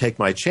 well, I'll take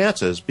my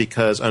chances,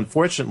 because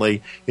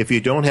unfortunately, if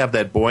you don't have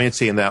that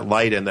buoyancy and that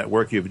light and that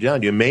work you've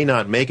done, you may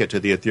not make it to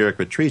the etheric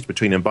retreats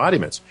between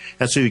embodiments.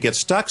 And so you get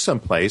stuck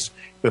someplace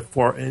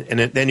before, and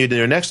then you do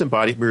your next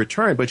embodiment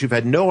return, but you've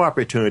had no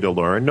opportunity to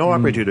learn, no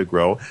opportunity to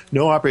grow,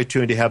 no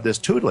opportunity to have this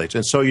tutelage.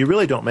 And so you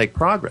really don't make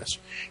progress.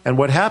 And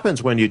what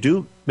happens when you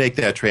do make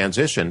that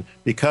transition,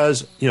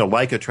 because,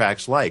 like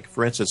attracts like,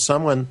 for instance,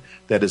 someone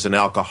that is an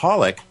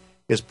alcoholic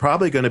is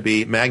probably going to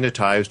be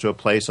magnetized to a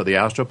place of the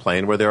astral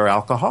plane where there are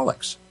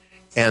alcoholics.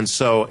 And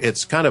so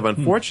it's kind of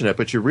unfortunate,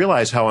 but you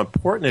realize how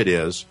important it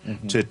is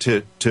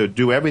to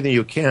do everything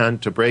you can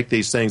to break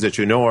these things that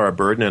you know are a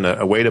burden and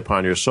a weight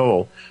upon your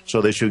soul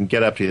so that you can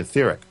get up to the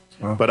etheric.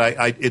 But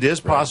it is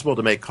possible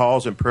to make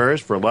calls and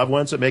prayers for loved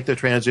ones that make the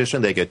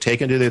transition. They get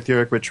taken to the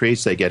etheric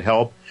retreats. They get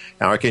help.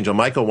 Now, Archangel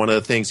Michael, one of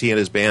the things he and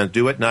his band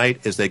do at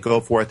night is they go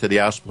forth to the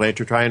astral plane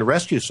to try and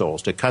rescue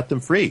souls, to cut them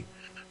free,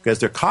 because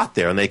they're caught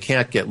there and they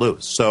can't get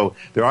loose. So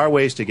there are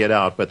ways to get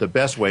out, but the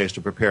best way is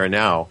to prepare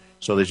now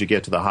so that you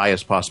get to the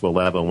highest possible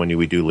level when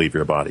we do leave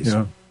your bodies.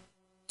 Yeah.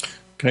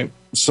 Okay,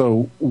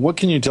 so what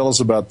can you tell us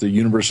about the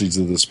universities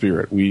of the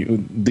spirit?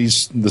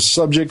 The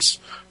subjects,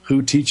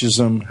 who teaches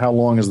them? How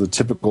long is the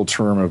typical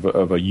term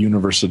of a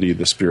university of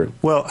the spirit?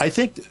 Well, I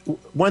think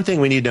one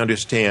thing we need to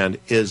understand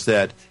is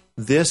that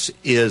this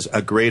is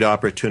a great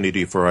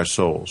opportunity for our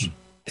souls.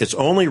 It's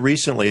only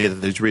recently that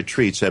these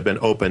retreats have been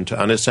open to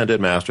unascended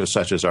masters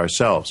such as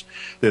ourselves.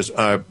 There's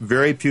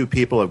very few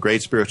people of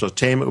great spiritual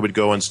attainment who would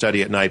go and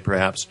study at night,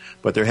 perhaps,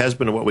 but there has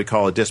been what we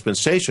call a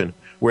dispensation,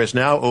 where it's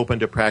now open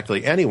to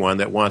practically anyone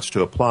that wants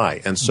to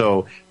apply. And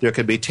so there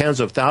could be tens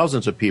of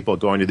thousands of people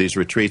going to these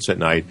retreats at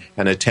night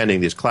and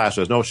attending these classes.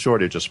 There's no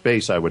shortage of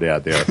space, I would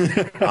add there.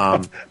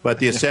 But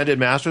the ascended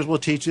masters will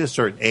teach you,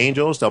 certain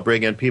angels. They'll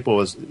bring in people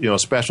with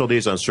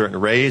specialties on certain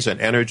rays and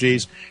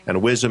energies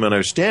and wisdom and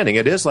understanding.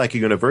 It is like a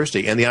university.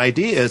 And the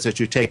idea is that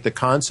you take the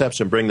concepts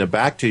and bring them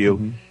back to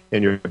you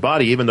in your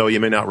body, even though you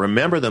may not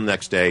remember them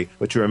next day,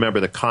 but you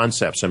remember the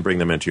concepts and bring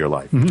them into your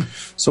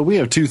life. So we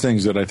have two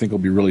things that I think will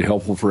be really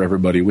helpful for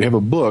everybody. We have a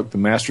book, The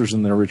Masters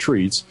and Their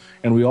Retreats,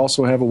 and we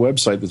also have a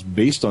website that's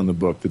based on the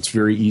book that's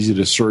very easy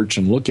to search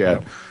and look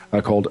at,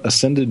 called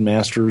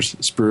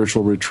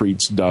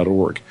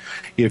AscendedMastersSpiritualRetreats.org.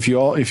 If you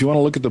want to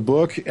look at the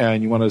book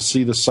and you want to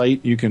see the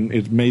site,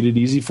 it made it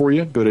easy for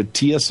you. Go to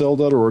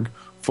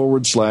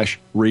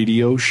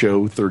tsl.org/radio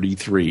show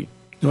 33.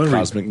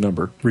 Cosmic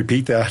number.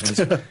 Repeat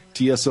that.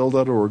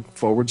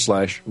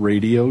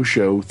 tsl.org/radio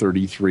show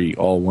 33,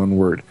 all one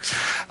word.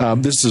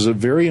 This is a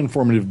very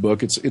informative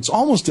book. It's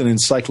almost an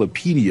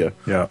encyclopedia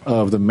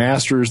of the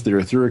masters, their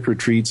etheric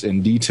retreats,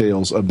 and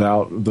details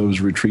about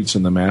those retreats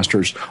and the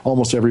masters.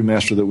 Almost every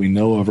master that we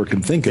know of or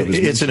can think of.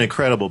 It's an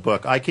incredible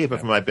book. I keep it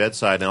from my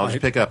bedside, and I'll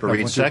just pick up and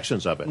read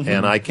sections of it.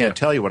 And I can't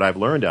tell you what I've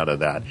learned out of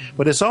that.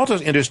 But it's also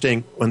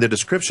interesting when the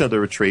description of the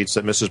retreats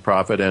that Mrs.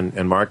 Prophet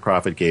and Mark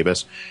Prophet gave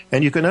us,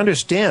 and you can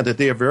understand that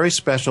they are very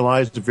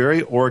specialized,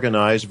 very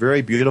organized,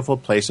 very beautiful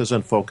places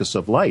and focus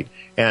of light.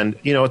 And,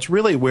 it's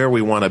really where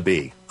we want to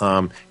be.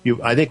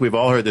 I think we've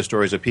all heard the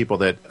stories of people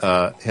that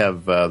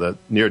have the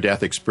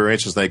near-death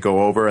experiences. They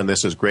go over, and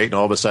this is great, and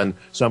all of a sudden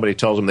somebody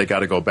tells them they got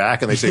to go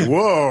back, and they say,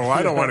 whoa,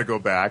 I don't want to go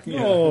back.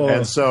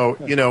 And so,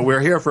 we're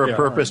here for a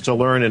purpose to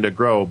learn and to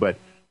grow, but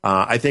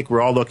I think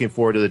we're all looking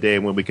forward to the day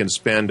when we can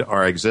spend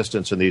our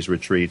existence in these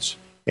retreats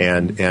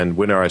and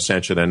win our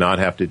ascension and not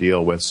have to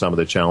deal with some of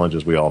the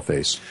challenges we all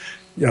face.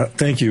 Yeah,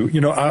 thank you.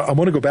 I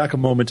want to go back a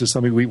moment to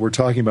something we were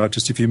talking about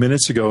just a few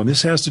minutes ago, and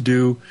this has to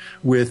do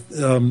with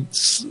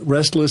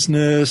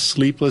restlessness,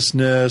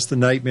 sleeplessness, the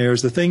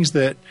nightmares, the things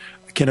that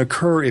can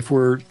occur if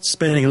we're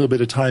spending a little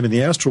bit of time in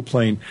the astral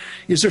plane.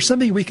 Is there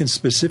something we can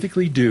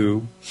specifically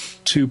do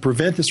to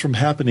prevent this from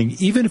happening,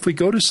 even if we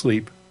go to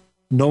sleep,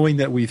 knowing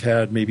that we've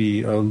had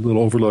maybe a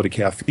little overload of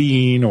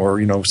caffeine or,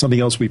 something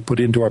else we put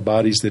into our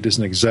bodies that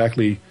isn't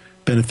exactly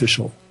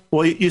beneficial?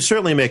 Well, you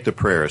certainly make the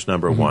prayers,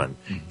 number one.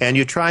 And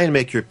you try and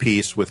make your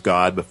peace with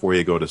God before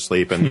you go to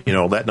sleep. And,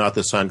 let not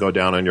the sun go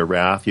down on your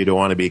wrath. You don't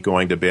want to be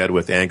going to bed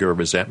with anger or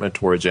resentment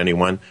towards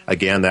anyone.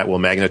 Again, that will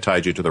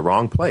magnetize you to the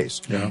wrong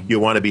place. Yeah.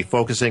 You want to be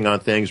focusing on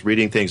things,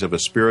 reading things of a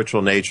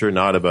spiritual nature,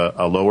 not of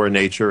a lower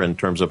nature in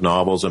terms of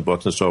novels and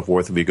books and so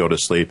forth if you go to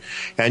sleep.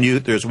 And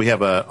we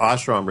have a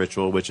ashram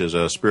ritual, which is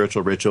a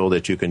spiritual ritual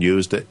that you can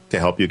use to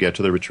help you get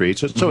to the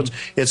retreats. So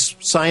it's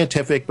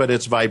scientific, but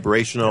it's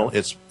vibrational.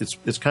 Yeah.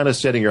 It's kind of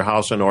setting your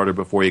house in order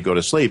before you go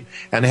to sleep,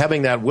 and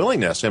having that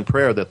willingness and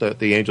prayer that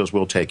the angels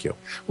will take you.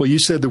 Well, you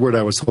said the word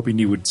I was hoping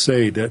you would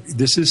say, that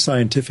this is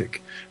scientific.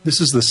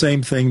 This is the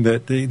same thing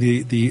that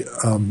the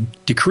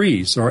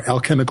decrees are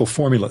alchemical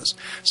formulas.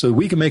 So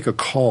we can make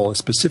a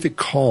specific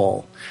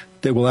call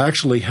that will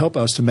actually help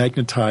us to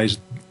magnetize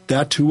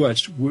that to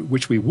us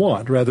which we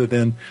want, rather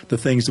than the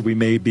things that we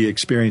may be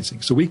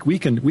experiencing. So we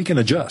can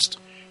adjust.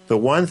 The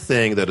one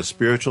thing that a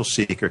spiritual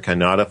seeker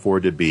cannot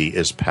afford to be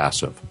is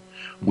passive.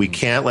 We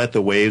can't let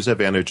the waves of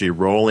energy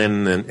roll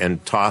in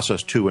and toss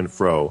us to and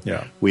fro.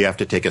 Yeah. We have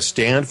to take a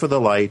stand for the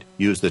light,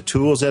 use the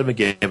tools that have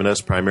been given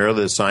us,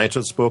 primarily the science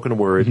of the spoken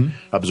word,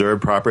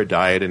 observe proper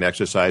diet and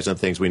exercise and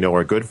things we know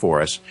are good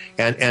for us,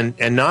 and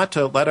not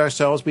to let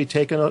ourselves be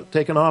taken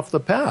off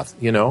the path.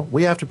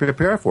 We have to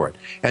prepare for it.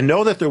 And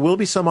know that there will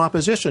be some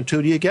opposition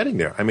to you getting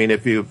there. I mean,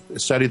 if you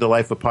study the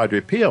life of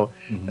Padre Pio,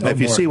 if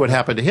you see what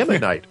happened to him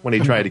at night when he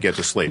tried to get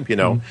to sleep,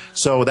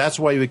 So that's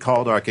why we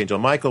called Archangel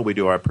Michael. We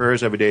do our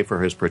prayers every day for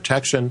his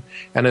protection,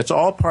 and it's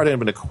all part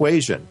of an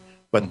equation.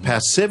 But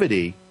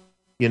passivity,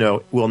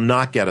 will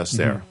not get us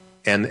there.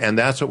 And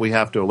that's what we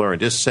have to learn.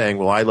 Just saying,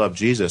 well, I love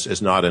Jesus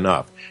is not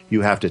enough.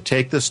 You have to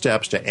take the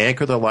steps to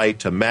anchor the light,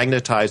 to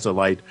magnetize the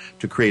light,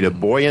 to create a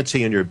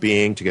buoyancy in your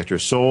being, to get your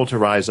soul to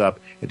rise up,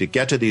 and to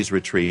get to these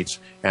retreats.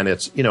 And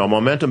it's,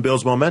 momentum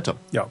builds momentum.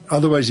 Yeah.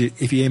 Otherwise,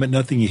 if you aim at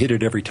nothing, you hit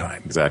it every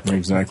time. Exactly.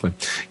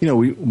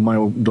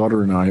 My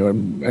daughter and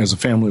I, as a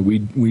family,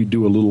 we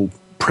do a little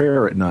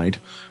prayer at night.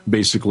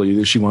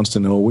 Basically, she wants to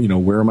know,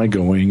 where am I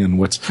going and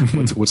what's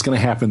going to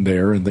happen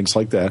there and things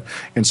like that.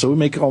 And so we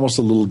make almost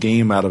a little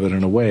game out of it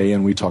in a way,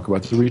 and we talk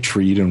about the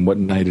retreat and what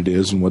night it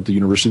is and what the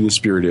University of the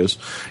Spirit is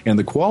and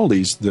the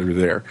qualities that are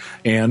there.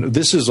 And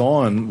this is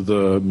on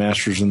the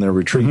Masters in Their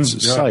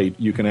Retreats site.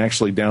 You can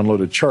actually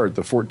download a chart,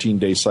 the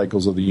 14-day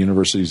cycles of the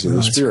Universities of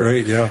the Spirit.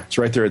 Great, yeah. It's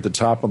right there at the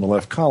top on the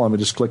left column, and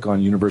just click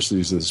on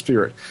Universities of the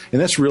Spirit.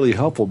 And that's really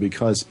helpful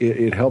because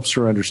it helps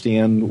her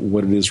understand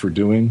what it is we're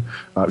doing.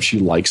 She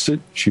likes it.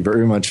 She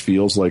very much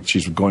feels like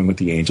she's going with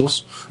the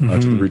angels to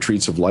the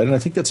retreats of light. And I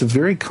think that's a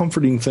very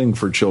comforting thing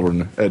for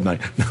children at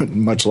night,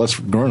 much less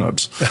for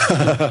grown-ups.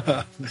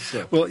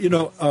 Well,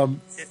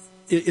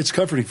 it's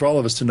comforting for all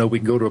of us to know we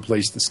can go to a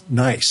place that's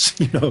nice.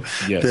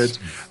 Yes.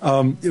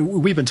 That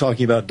we've been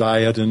talking about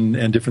diet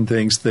and different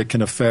things that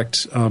can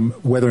affect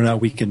whether or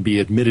not we can be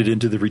admitted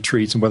into the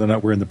retreats and whether or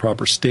not we're in the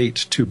proper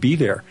state to be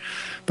there.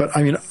 But,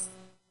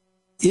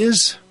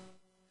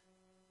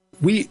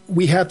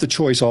 We have the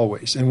choice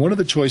always. And one of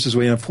the choices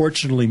we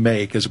unfortunately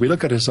make is we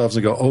look at ourselves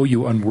and go, oh,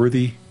 you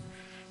unworthy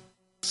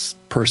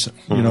person.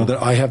 That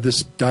I have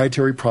this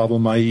dietary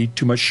problem, I eat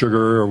too much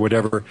sugar or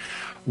whatever.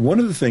 One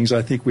of the things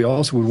I think we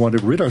also would want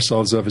to rid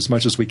ourselves of as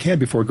much as we can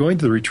before going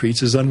to the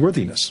retreats is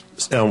unworthiness.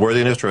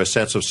 Unworthiness or a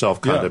sense of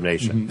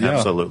self-condemnation. Yeah.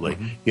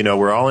 Absolutely.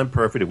 We're all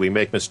imperfect. If we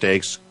make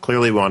mistakes,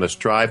 clearly we want to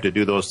strive to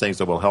do those things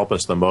that will help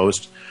us the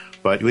most.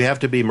 But we have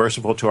to be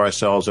merciful to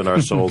ourselves and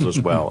our souls as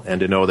well,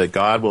 and to know that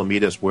God will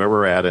meet us where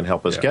we're at and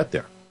help us get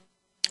there.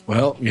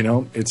 Well,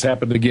 it's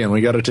happened again.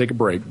 We got to take a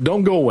break.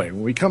 Don't go away.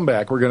 When we come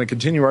back, we're going to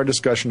continue our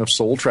discussion of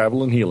soul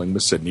travel and healing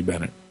with Sidney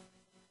Bennett.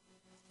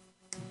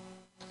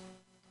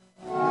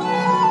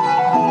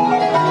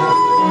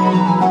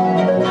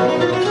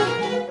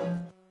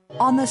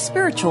 On the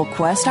spiritual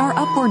quest, our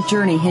upward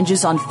journey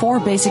hinges on 4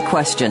 basic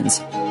questions.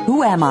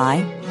 Who am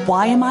I?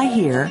 Why am I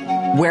here?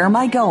 Where am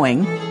I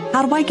going?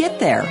 How do I get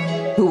there?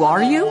 Who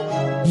are you?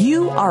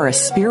 You are a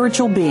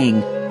spiritual being,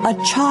 a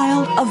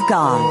child of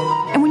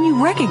God. And when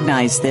you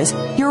recognize this,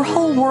 your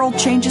whole world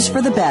changes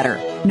for the better.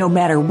 No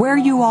matter where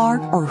you are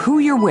or who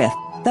you're with,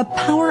 the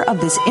power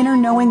of this inner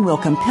knowing will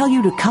compel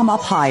you to come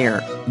up higher.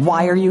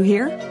 Why are you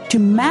here? To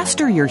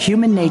master your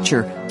human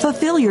nature,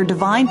 fulfill your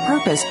divine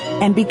purpose,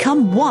 and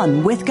become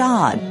one with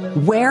God.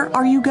 Where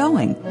are you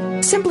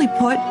going? Simply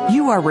put,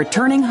 you are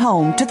returning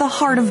home to the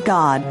heart of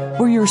God,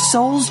 where your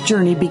soul's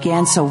journey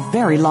began so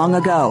very long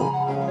ago.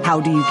 How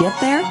do you get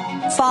there?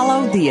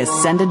 Follow the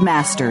Ascended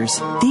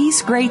Masters.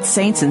 These great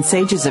saints and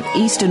sages of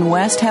East and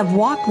West have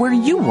walked where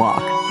you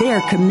walk. They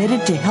are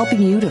committed to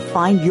helping you to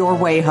find your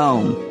way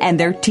home, and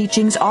their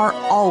teachings are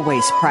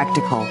always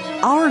practical.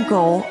 Our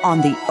goal on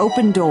The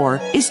Open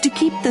Door is to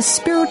keep the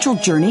spiritual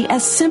journey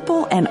as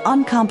simple and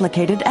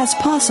uncomplicated as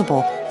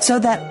possible, so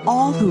that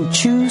all who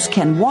choose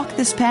can walk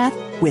this path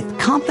with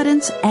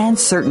confidence and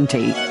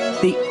certainty.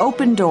 The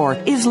Open Door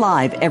is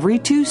live every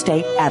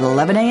Tuesday at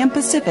 11 a.m.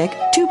 Pacific,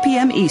 2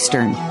 p.m.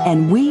 Eastern,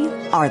 and we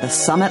are the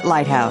Summit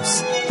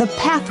Lighthouse, the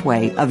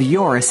pathway of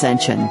your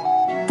ascension.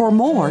 For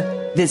more,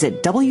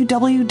 visit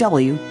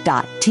www.tsl.org.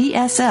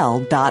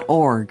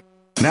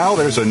 Now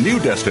there's a new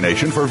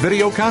destination for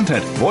video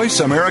content,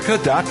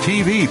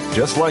 voiceamerica.tv.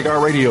 Just like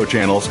our radio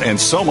channels and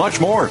so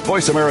much more.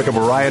 Voice America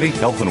Variety,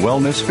 Health and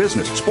Wellness,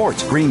 Business,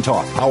 Sports, Green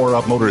Talk, Power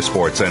Up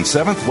Motorsports, and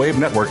Seventh Wave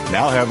Network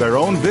now have their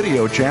own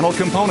video channel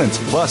components.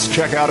 Plus,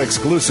 check out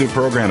exclusive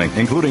programming,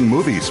 including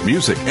movies,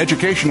 music,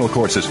 educational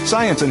courses,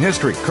 science and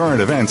history,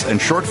 current events,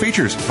 and short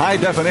features.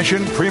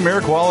 High-definition,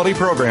 premier quality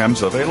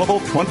programs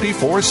available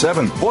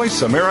 24/7.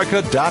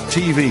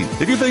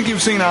 VoiceAmerica.tv. If you think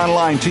you've seen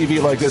online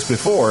TV like this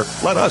before,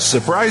 let us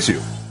surprise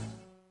you.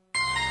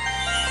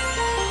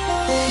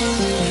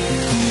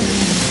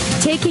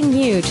 Taking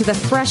you to the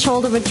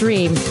threshold of a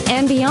dream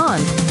and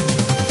beyond.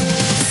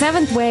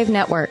 Seventh Wave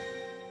Network.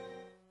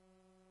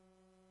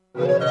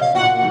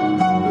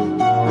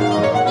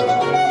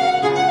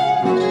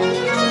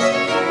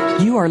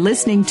 You are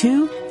listening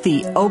to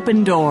The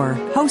Open Door,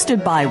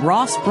 hosted by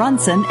Ross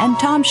Brunson and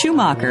Tom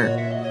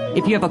Schumacher.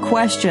 If you have a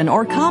question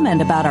or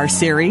comment about our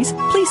series,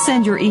 please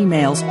send your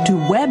emails to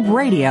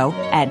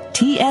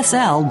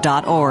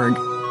webradio@tsl.org.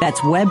 That's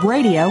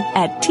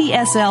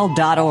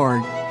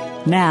webradio@tsl.org.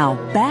 Now,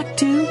 back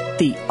to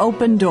The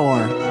Open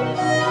Door.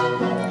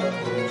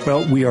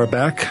 Well, we are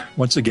back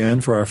once again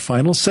for our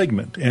final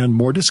segment and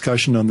more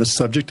discussion on the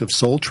subject of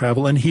soul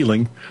travel and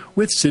healing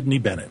with Sidney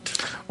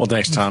Bennett. Well,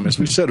 thanks, Tom. As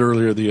we said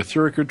earlier, the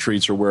etheric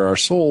retreats are where our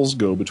souls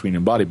go between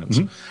embodiments.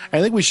 I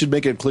think we should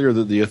make it clear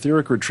that the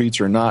etheric retreats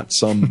are not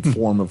some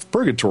form of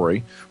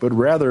purgatory, but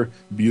rather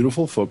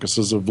beautiful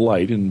focuses of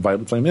light and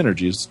violet flame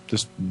energies.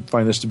 Just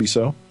find this to be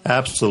so?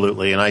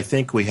 Absolutely. And I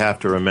think we have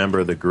to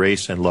remember the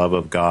grace and love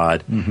of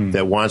God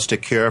that wants to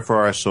care for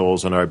our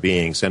souls and our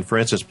beings. And for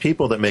instance,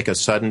 people that make a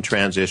sudden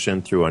transition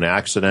through an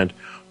accident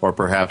or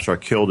perhaps are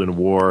killed in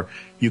war,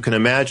 you can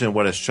imagine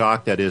what a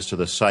shock that is to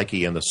the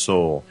psyche and the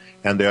soul.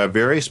 And there are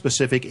very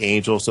specific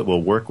angels that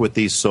will work with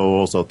these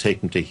souls. They'll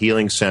take them to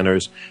healing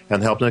centers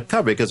and help them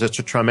recover because it's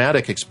a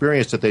traumatic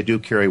experience that they do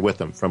carry with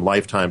them from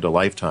lifetime to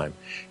lifetime.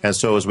 And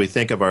so as we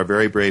think of our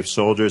very brave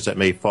soldiers that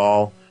may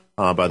fall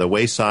by the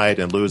wayside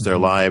and lose their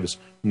lives,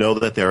 know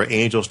that there are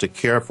angels to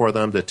care for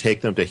them, to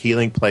take them to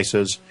healing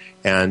places,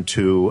 and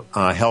to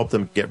help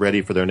them get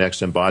ready for their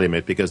next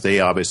embodiment because they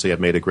obviously have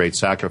made a great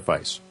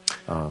sacrifice.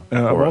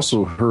 I've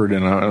also heard,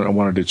 and I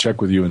wanted to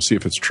check with you and see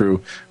if it's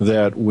true,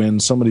 that when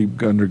somebody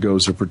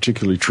undergoes a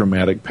particularly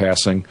traumatic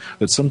passing,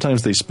 that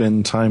sometimes they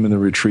spend time in the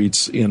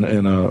retreats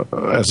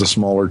as a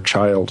smaller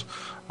child,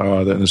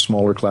 in the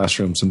smaller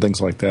classrooms and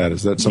things like that.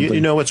 Is that something?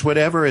 You know, it's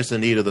whatever is the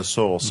need of the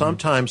soul.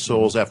 Sometimes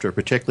souls, after a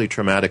particularly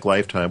traumatic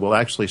lifetime, will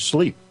actually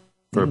sleep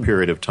for a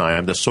period of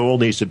time. The soul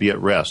needs to be at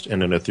rest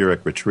in an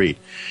etheric retreat.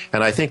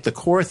 And I think the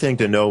core thing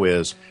to know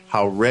is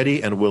how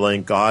ready and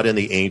willing God and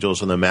the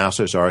angels and the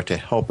masters are to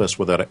help us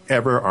with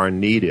whatever our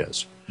need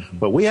is.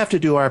 But we have to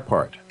do our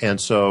part. And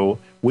so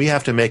we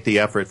have to make the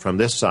effort from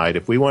this side.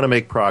 If we want to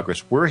make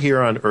progress, we're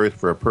here on earth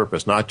for a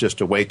purpose, not just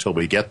to wait till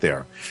we get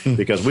there.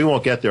 Because we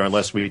won't get there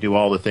unless we do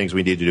all the things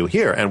we need to do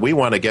here. And we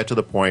want to get to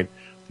the point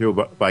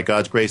by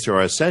God's grace through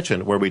our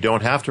ascension, where we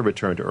don't have to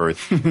return to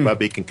earth, but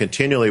we can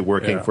continually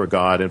working for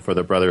God and for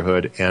the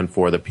brotherhood and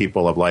for the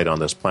people of light on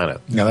this planet.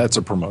 Now, that's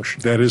a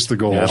promotion. That is the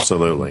goal.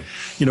 Absolutely.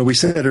 You know, we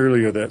said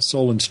earlier that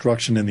soul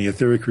instruction in the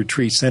etheric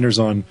retreat centers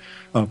on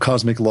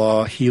cosmic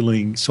law,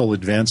 healing, soul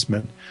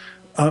advancement.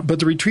 But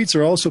the retreats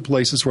are also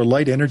places where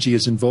light energy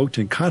is invoked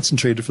and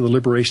concentrated for the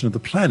liberation of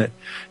the planet.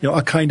 You know,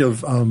 a kind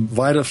of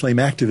violet flame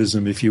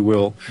activism, if you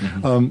will.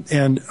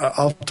 And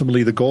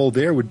ultimately, the goal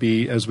there would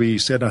be, as we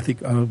said, I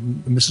think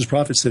Mrs.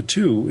 Prophet said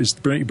too, is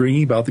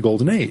bringing about the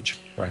golden age.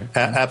 Right.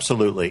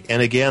 Absolutely.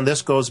 And again,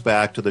 this goes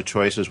back to the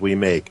choices we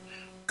make.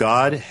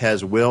 God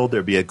has willed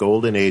there be a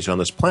golden age on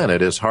this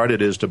planet, as hard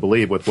it is to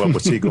believe with what we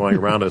see going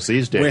around us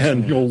these days.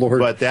 When, oh Lord.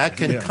 But that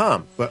can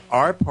come. But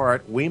our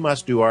part, we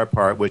must do our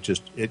part, which is,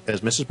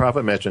 as Mrs.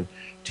 Prophet mentioned,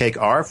 take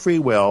our free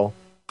will,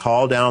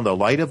 call down the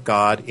light of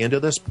God into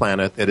this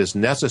planet that is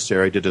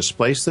necessary to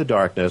displace the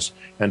darkness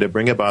and to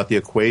bring about the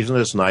equation of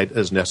this night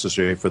as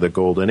necessary for the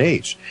golden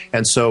age.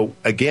 And so,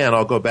 again,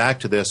 I'll go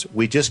back to this.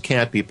 We just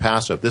can't be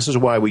passive. This is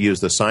why we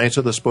use the science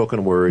of the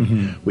spoken word.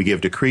 We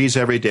give decrees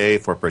every day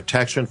for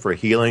protection, for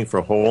healing,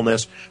 for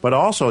wholeness, but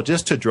also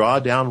just to draw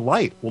down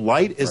light.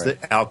 Light is the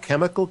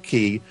alchemical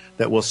key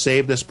that will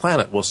save this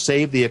planet, will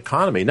save the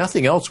economy.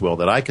 Nothing else will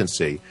that I can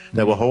see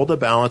that will hold the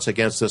balance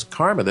against this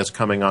karma that's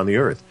coming on the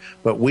earth.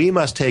 But we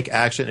must take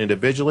action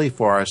individually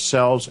for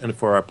ourselves and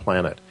for our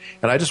planet.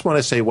 And I just want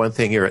to say one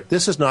thing here.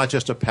 This is not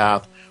just a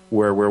path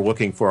where we're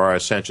looking for our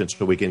ascension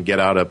so we can get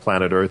out of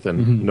planet Earth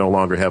and no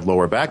longer have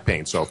lower back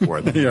pain, so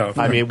forth.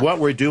 I mean, what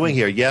we're doing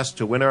here, yes,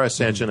 to win our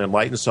ascension,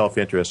 enlighten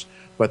self-interest,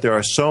 but there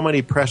are so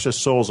many precious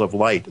souls of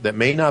light that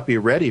may not be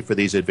ready for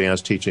these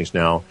advanced teachings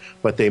now,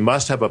 but they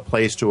must have a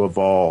place to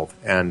evolve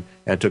and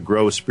to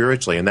grow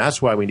spiritually. And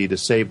that's why we need to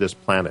save this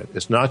planet.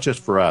 It's not just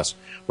for us,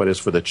 but it's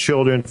for the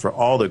children, for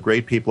all the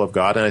great people of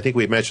God. And I think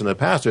we've mentioned in the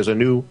past, there's a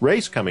new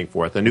race coming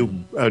forth, a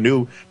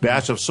new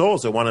batch of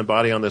souls that want to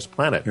embody on this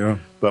planet. Yeah.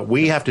 But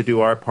we have to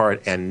do our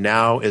part, and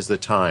now is the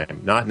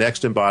time. Not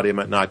next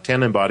embodiment, not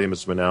 10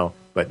 embodiments from now,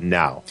 but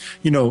now.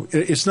 You know,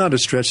 it's not a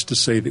stretch to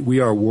say that we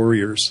are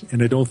warriors,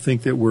 and I don't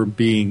think that we're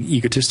being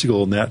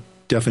egotistical in that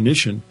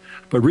definition,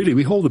 but really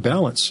we hold a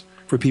balance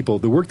for people.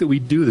 The work that we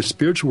do, the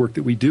spiritual work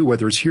that we do,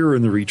 whether it's here or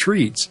in the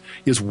retreats,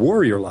 is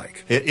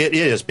warrior-like. It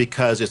is,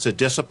 because it's a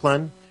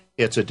discipline,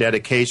 it's a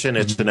dedication,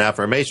 it's an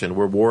affirmation.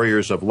 We're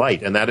warriors of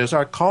light, and that is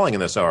our calling in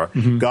this hour.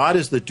 God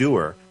is the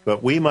doer,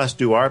 but we must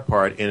do our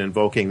part in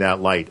invoking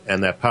that light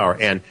and that power.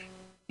 And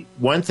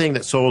one thing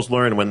that souls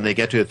learn when they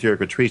get to etheric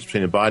retreats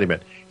between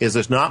embodiment is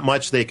there's not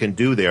much they can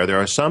do there.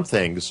 There are some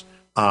things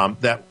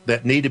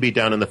that need to be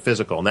done in the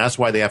physical, and that's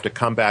why they have to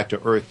come back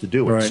to Earth to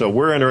do it. Right. So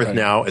we're in Earth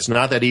now. It's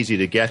not that easy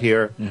to get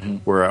here.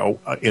 We're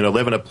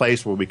live in a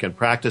place where we can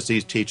practice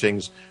these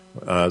teachings.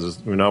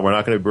 We're not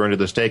going to burn to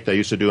the stake they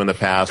used to do in the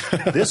past.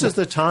 This is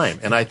the time,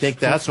 and I think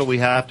that's what we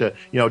have to.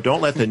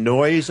 Don't let the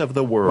noise of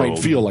the world. Might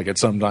feel like it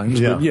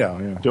sometimes, but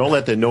yeah. Don't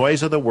let the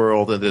noise of the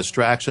world, the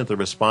distraction, the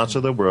response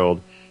of the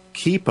world,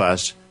 keep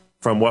us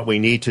from what we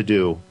need to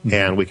do.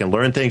 And we can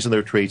learn things in the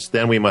retreats.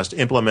 Then we must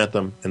implement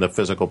them in the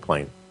physical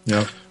plane.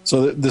 Yeah.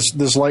 So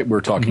this light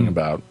we're talking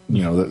about,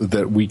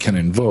 that we can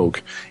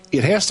invoke,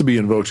 it has to be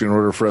invoked in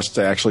order for us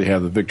to actually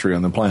have the victory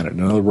on the planet.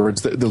 In other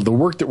words, the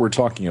work that we're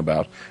talking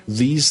about,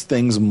 these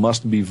things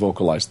must be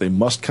vocalized. They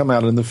must come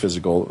out in the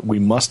physical. We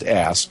must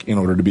ask in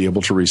order to be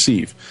able to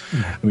receive.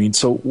 I mean,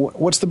 so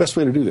what's the best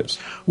way to do this?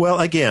 Well,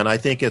 again, I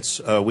think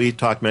it's we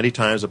talked many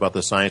times about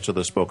the science of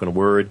the spoken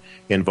word,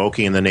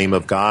 invoking in the name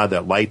of God,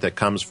 that light that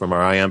comes from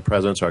our I am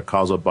presence, our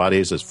causal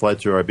bodies, has fled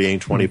through our being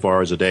 24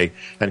 hours a day,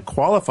 and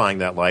qualifying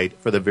that light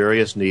for the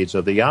various needs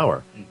of the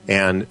hour.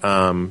 And,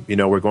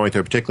 we're going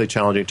through a particularly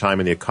challenging time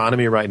in the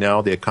economy right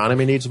now. The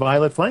economy needs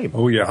violet flame.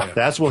 Oh, yeah.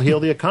 That will heal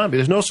the economy.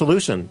 There's no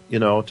solution,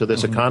 to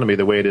this economy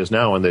the way it is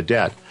now and the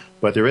debt.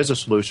 But there is a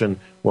solution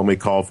when we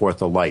call forth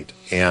the light.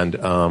 And,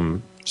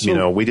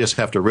 we just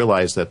have to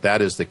realize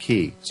that is the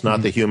key. It's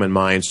not the human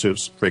minds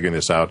who's figuring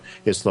this out.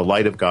 It's the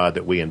light of God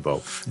that we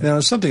invoke. Now,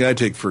 it's something I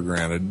take for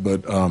granted,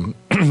 but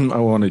I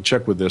want to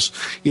check with this.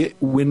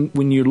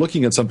 When you're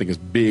looking at something as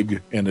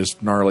big and as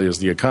gnarly as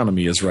the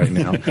economy is right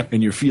now,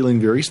 and you're feeling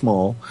very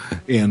small,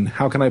 and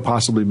how can I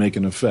possibly make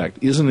an effect?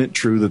 Isn't it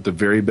true that the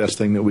very best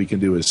thing that we can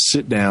do is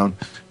sit down,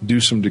 do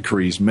some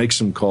decrees, make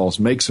some calls,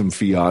 make some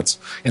fiats,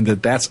 and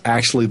that's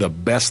actually the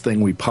best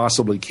thing we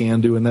possibly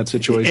can do in that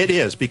situation? It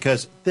is,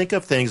 because think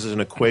of things as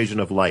an equation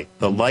of light.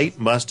 The light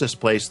must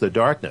displace the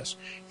darkness.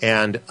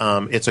 And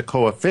it's a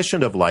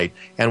coefficient of light.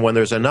 And when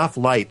there's enough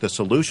light, the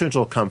solutions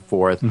will come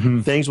forth.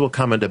 Things will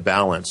come into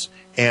balance.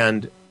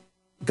 And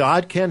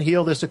God can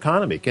heal this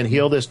economy, can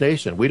heal this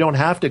nation. We don't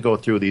have to go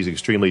through these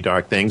extremely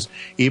dark things,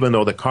 even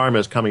though the karma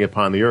is coming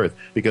upon the earth,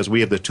 because we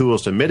have the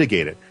tools to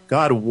mitigate it.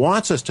 God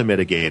wants us to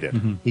mitigate it.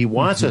 He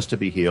wants us to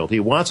be healed. He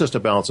wants us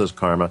to balance his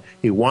karma.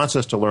 He wants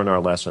us to learn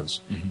our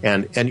lessons.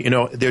 And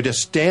they're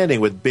just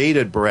standing with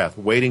bated breath,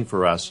 waiting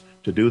for us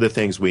to do the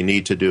things we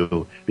need to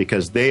do,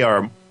 because they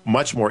are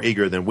much more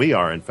eager than we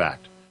are, in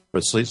fact,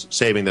 for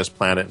saving this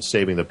planet and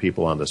saving the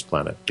people on this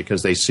planet,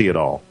 because they see it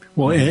all.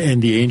 Well,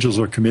 and the angels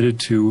are committed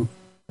to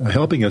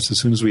helping us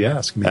as soon as we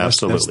ask. I mean,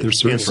 absolutely.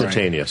 That's their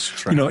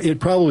instantaneous. Right. It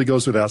probably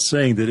goes without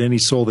saying that any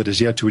soul that has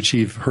yet to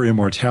achieve her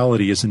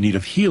immortality is in need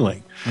of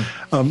healing.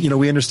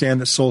 We understand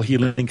that soul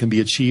healing can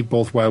be achieved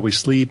both while we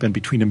sleep and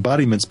between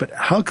embodiments, but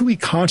how can we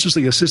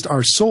consciously assist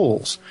our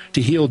souls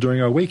to heal during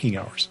our waking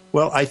hours?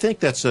 Well, I think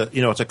that's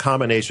it's a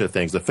combination of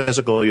things. The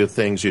physical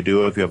things you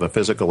do, if you have a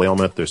physical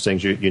ailment, there's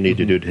things you need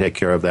to do to take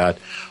care of that.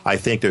 I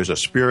think there's a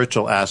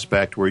spiritual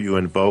aspect where you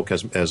invoke,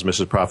 as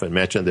Mrs. Prophet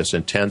mentioned, this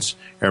intense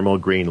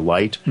emerald green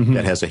light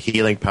that has a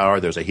healing power.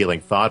 There's a healing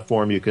thought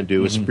form you can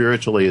do.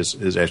 Spiritually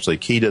is actually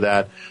key to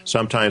that.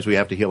 Sometimes we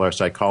have to heal our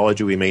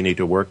psychology. We may need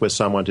to work with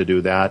someone to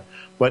do that.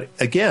 But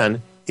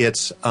again,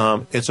 it's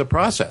a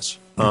process.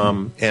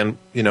 And,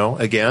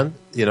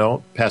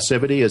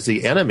 passivity is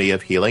the enemy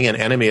of healing and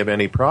enemy of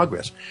any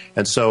progress.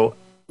 And so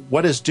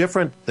what is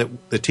different,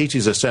 that the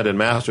teachings of ascended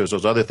masters,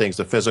 those other things,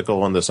 the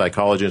physical and the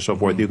psychology and so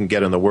forth, you can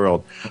get in the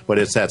world, but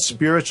it's that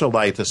spiritual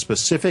light, the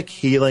specific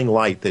healing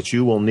light that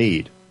you will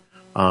need,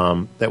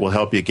 that will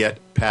help you get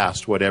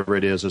past whatever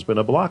it is has been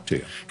a block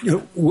to you.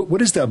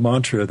 What is that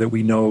mantra that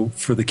we know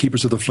for the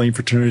Keepers of the Flame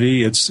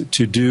fraternity? It's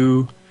to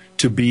do,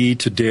 to be,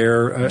 to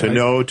dare. To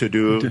know, to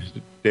do,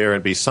 dare,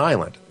 and be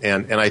silent.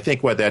 And I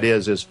think what that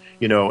is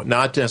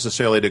not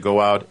necessarily to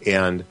go out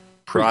and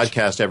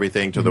broadcast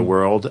everything to the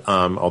world,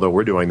 although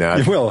we're doing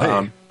that. Well,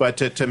 hey. But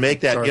to make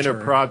that inner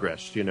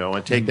progress,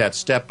 and take that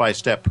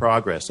step-by-step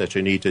progress that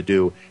you need to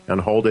do and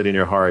hold it in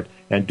your heart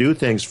and do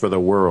things for the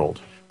world.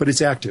 But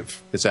it's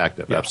active. It's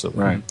active,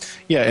 absolutely.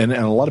 Right. Yeah, and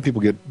a lot of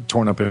people get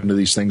torn up into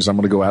these things. I'm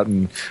going to go out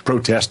and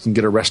protest and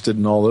get arrested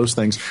and all those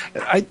things.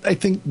 I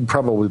think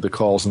probably the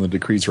calls and the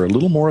decrees are a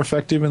little more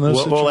effective in those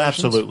situations. Well,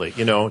 absolutely.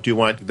 Do you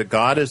want the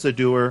God as the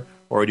doer,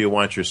 or do you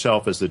want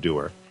yourself as the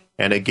doer?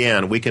 And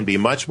again, we can be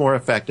much more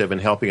effective in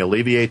helping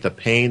alleviate the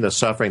pain, the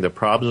suffering, the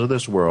problems of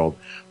this world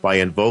by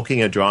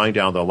invoking and drawing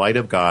down the light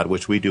of God,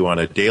 which we do on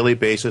a daily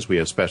basis. We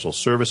have special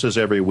services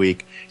every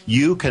week.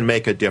 You can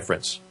make a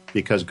difference,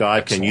 because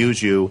God can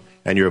use you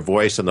and your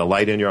voice and the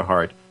light in your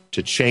heart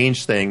to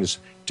change things,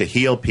 to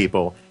heal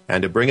people,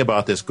 and to bring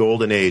about this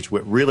golden age,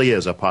 what really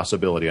is a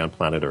possibility on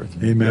planet Earth.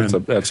 Amen.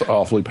 That's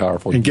awfully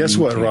powerful. And guess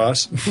what,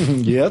 Ross?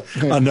 Yep.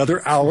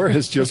 Another hour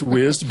has just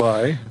whizzed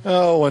by.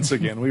 Oh, once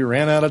again, we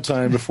ran out of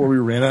time before we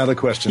ran out of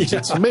questions. Yeah.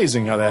 It's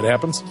amazing how that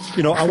happens.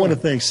 I want to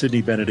thank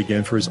Sidney Bennett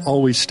again for his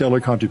always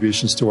stellar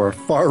contributions to our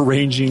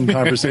far-ranging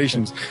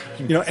conversations.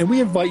 And we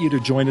invite you to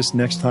join us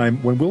next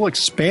time when we'll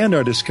expand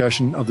our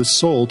discussion of the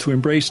soul to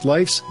embrace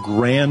life's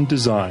grand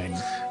design.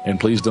 And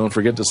please don't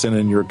forget to send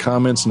in your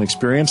comments and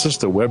experiences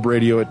to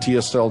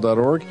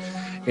webradio@tsl.org.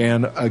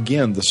 And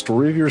again, the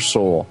story of your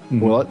soul.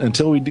 Well,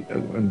 until we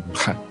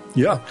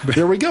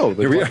there we go.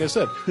 Like I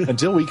said,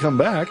 until we come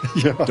back,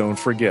 don't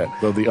forget,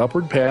 though the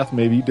upward path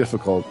may be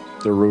difficult,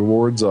 the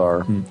rewards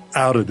are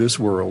out of this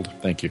world.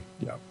 Thank you.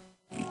 Yeah.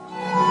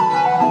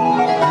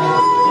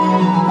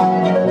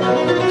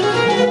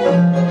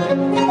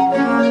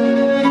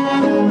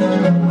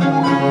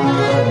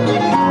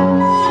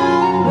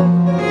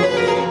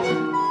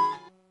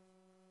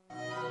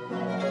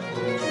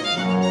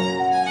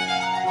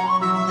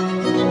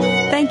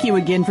 Thank you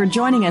again for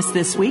joining us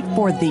this week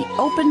for The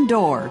Open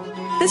Door.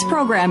 This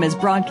program is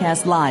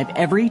broadcast live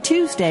every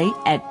Tuesday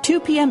at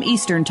 2 p.m.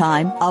 Eastern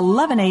Time,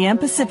 11 a.m.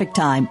 Pacific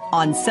Time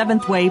on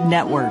Seventh Wave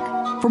Network.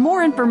 For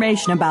more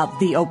information about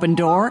The Open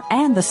Door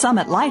and the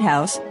Summit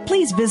Lighthouse,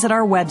 please visit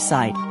our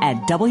website at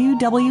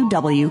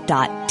www.tsl.org.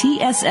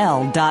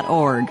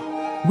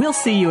 We'll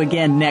see you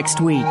again next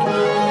week.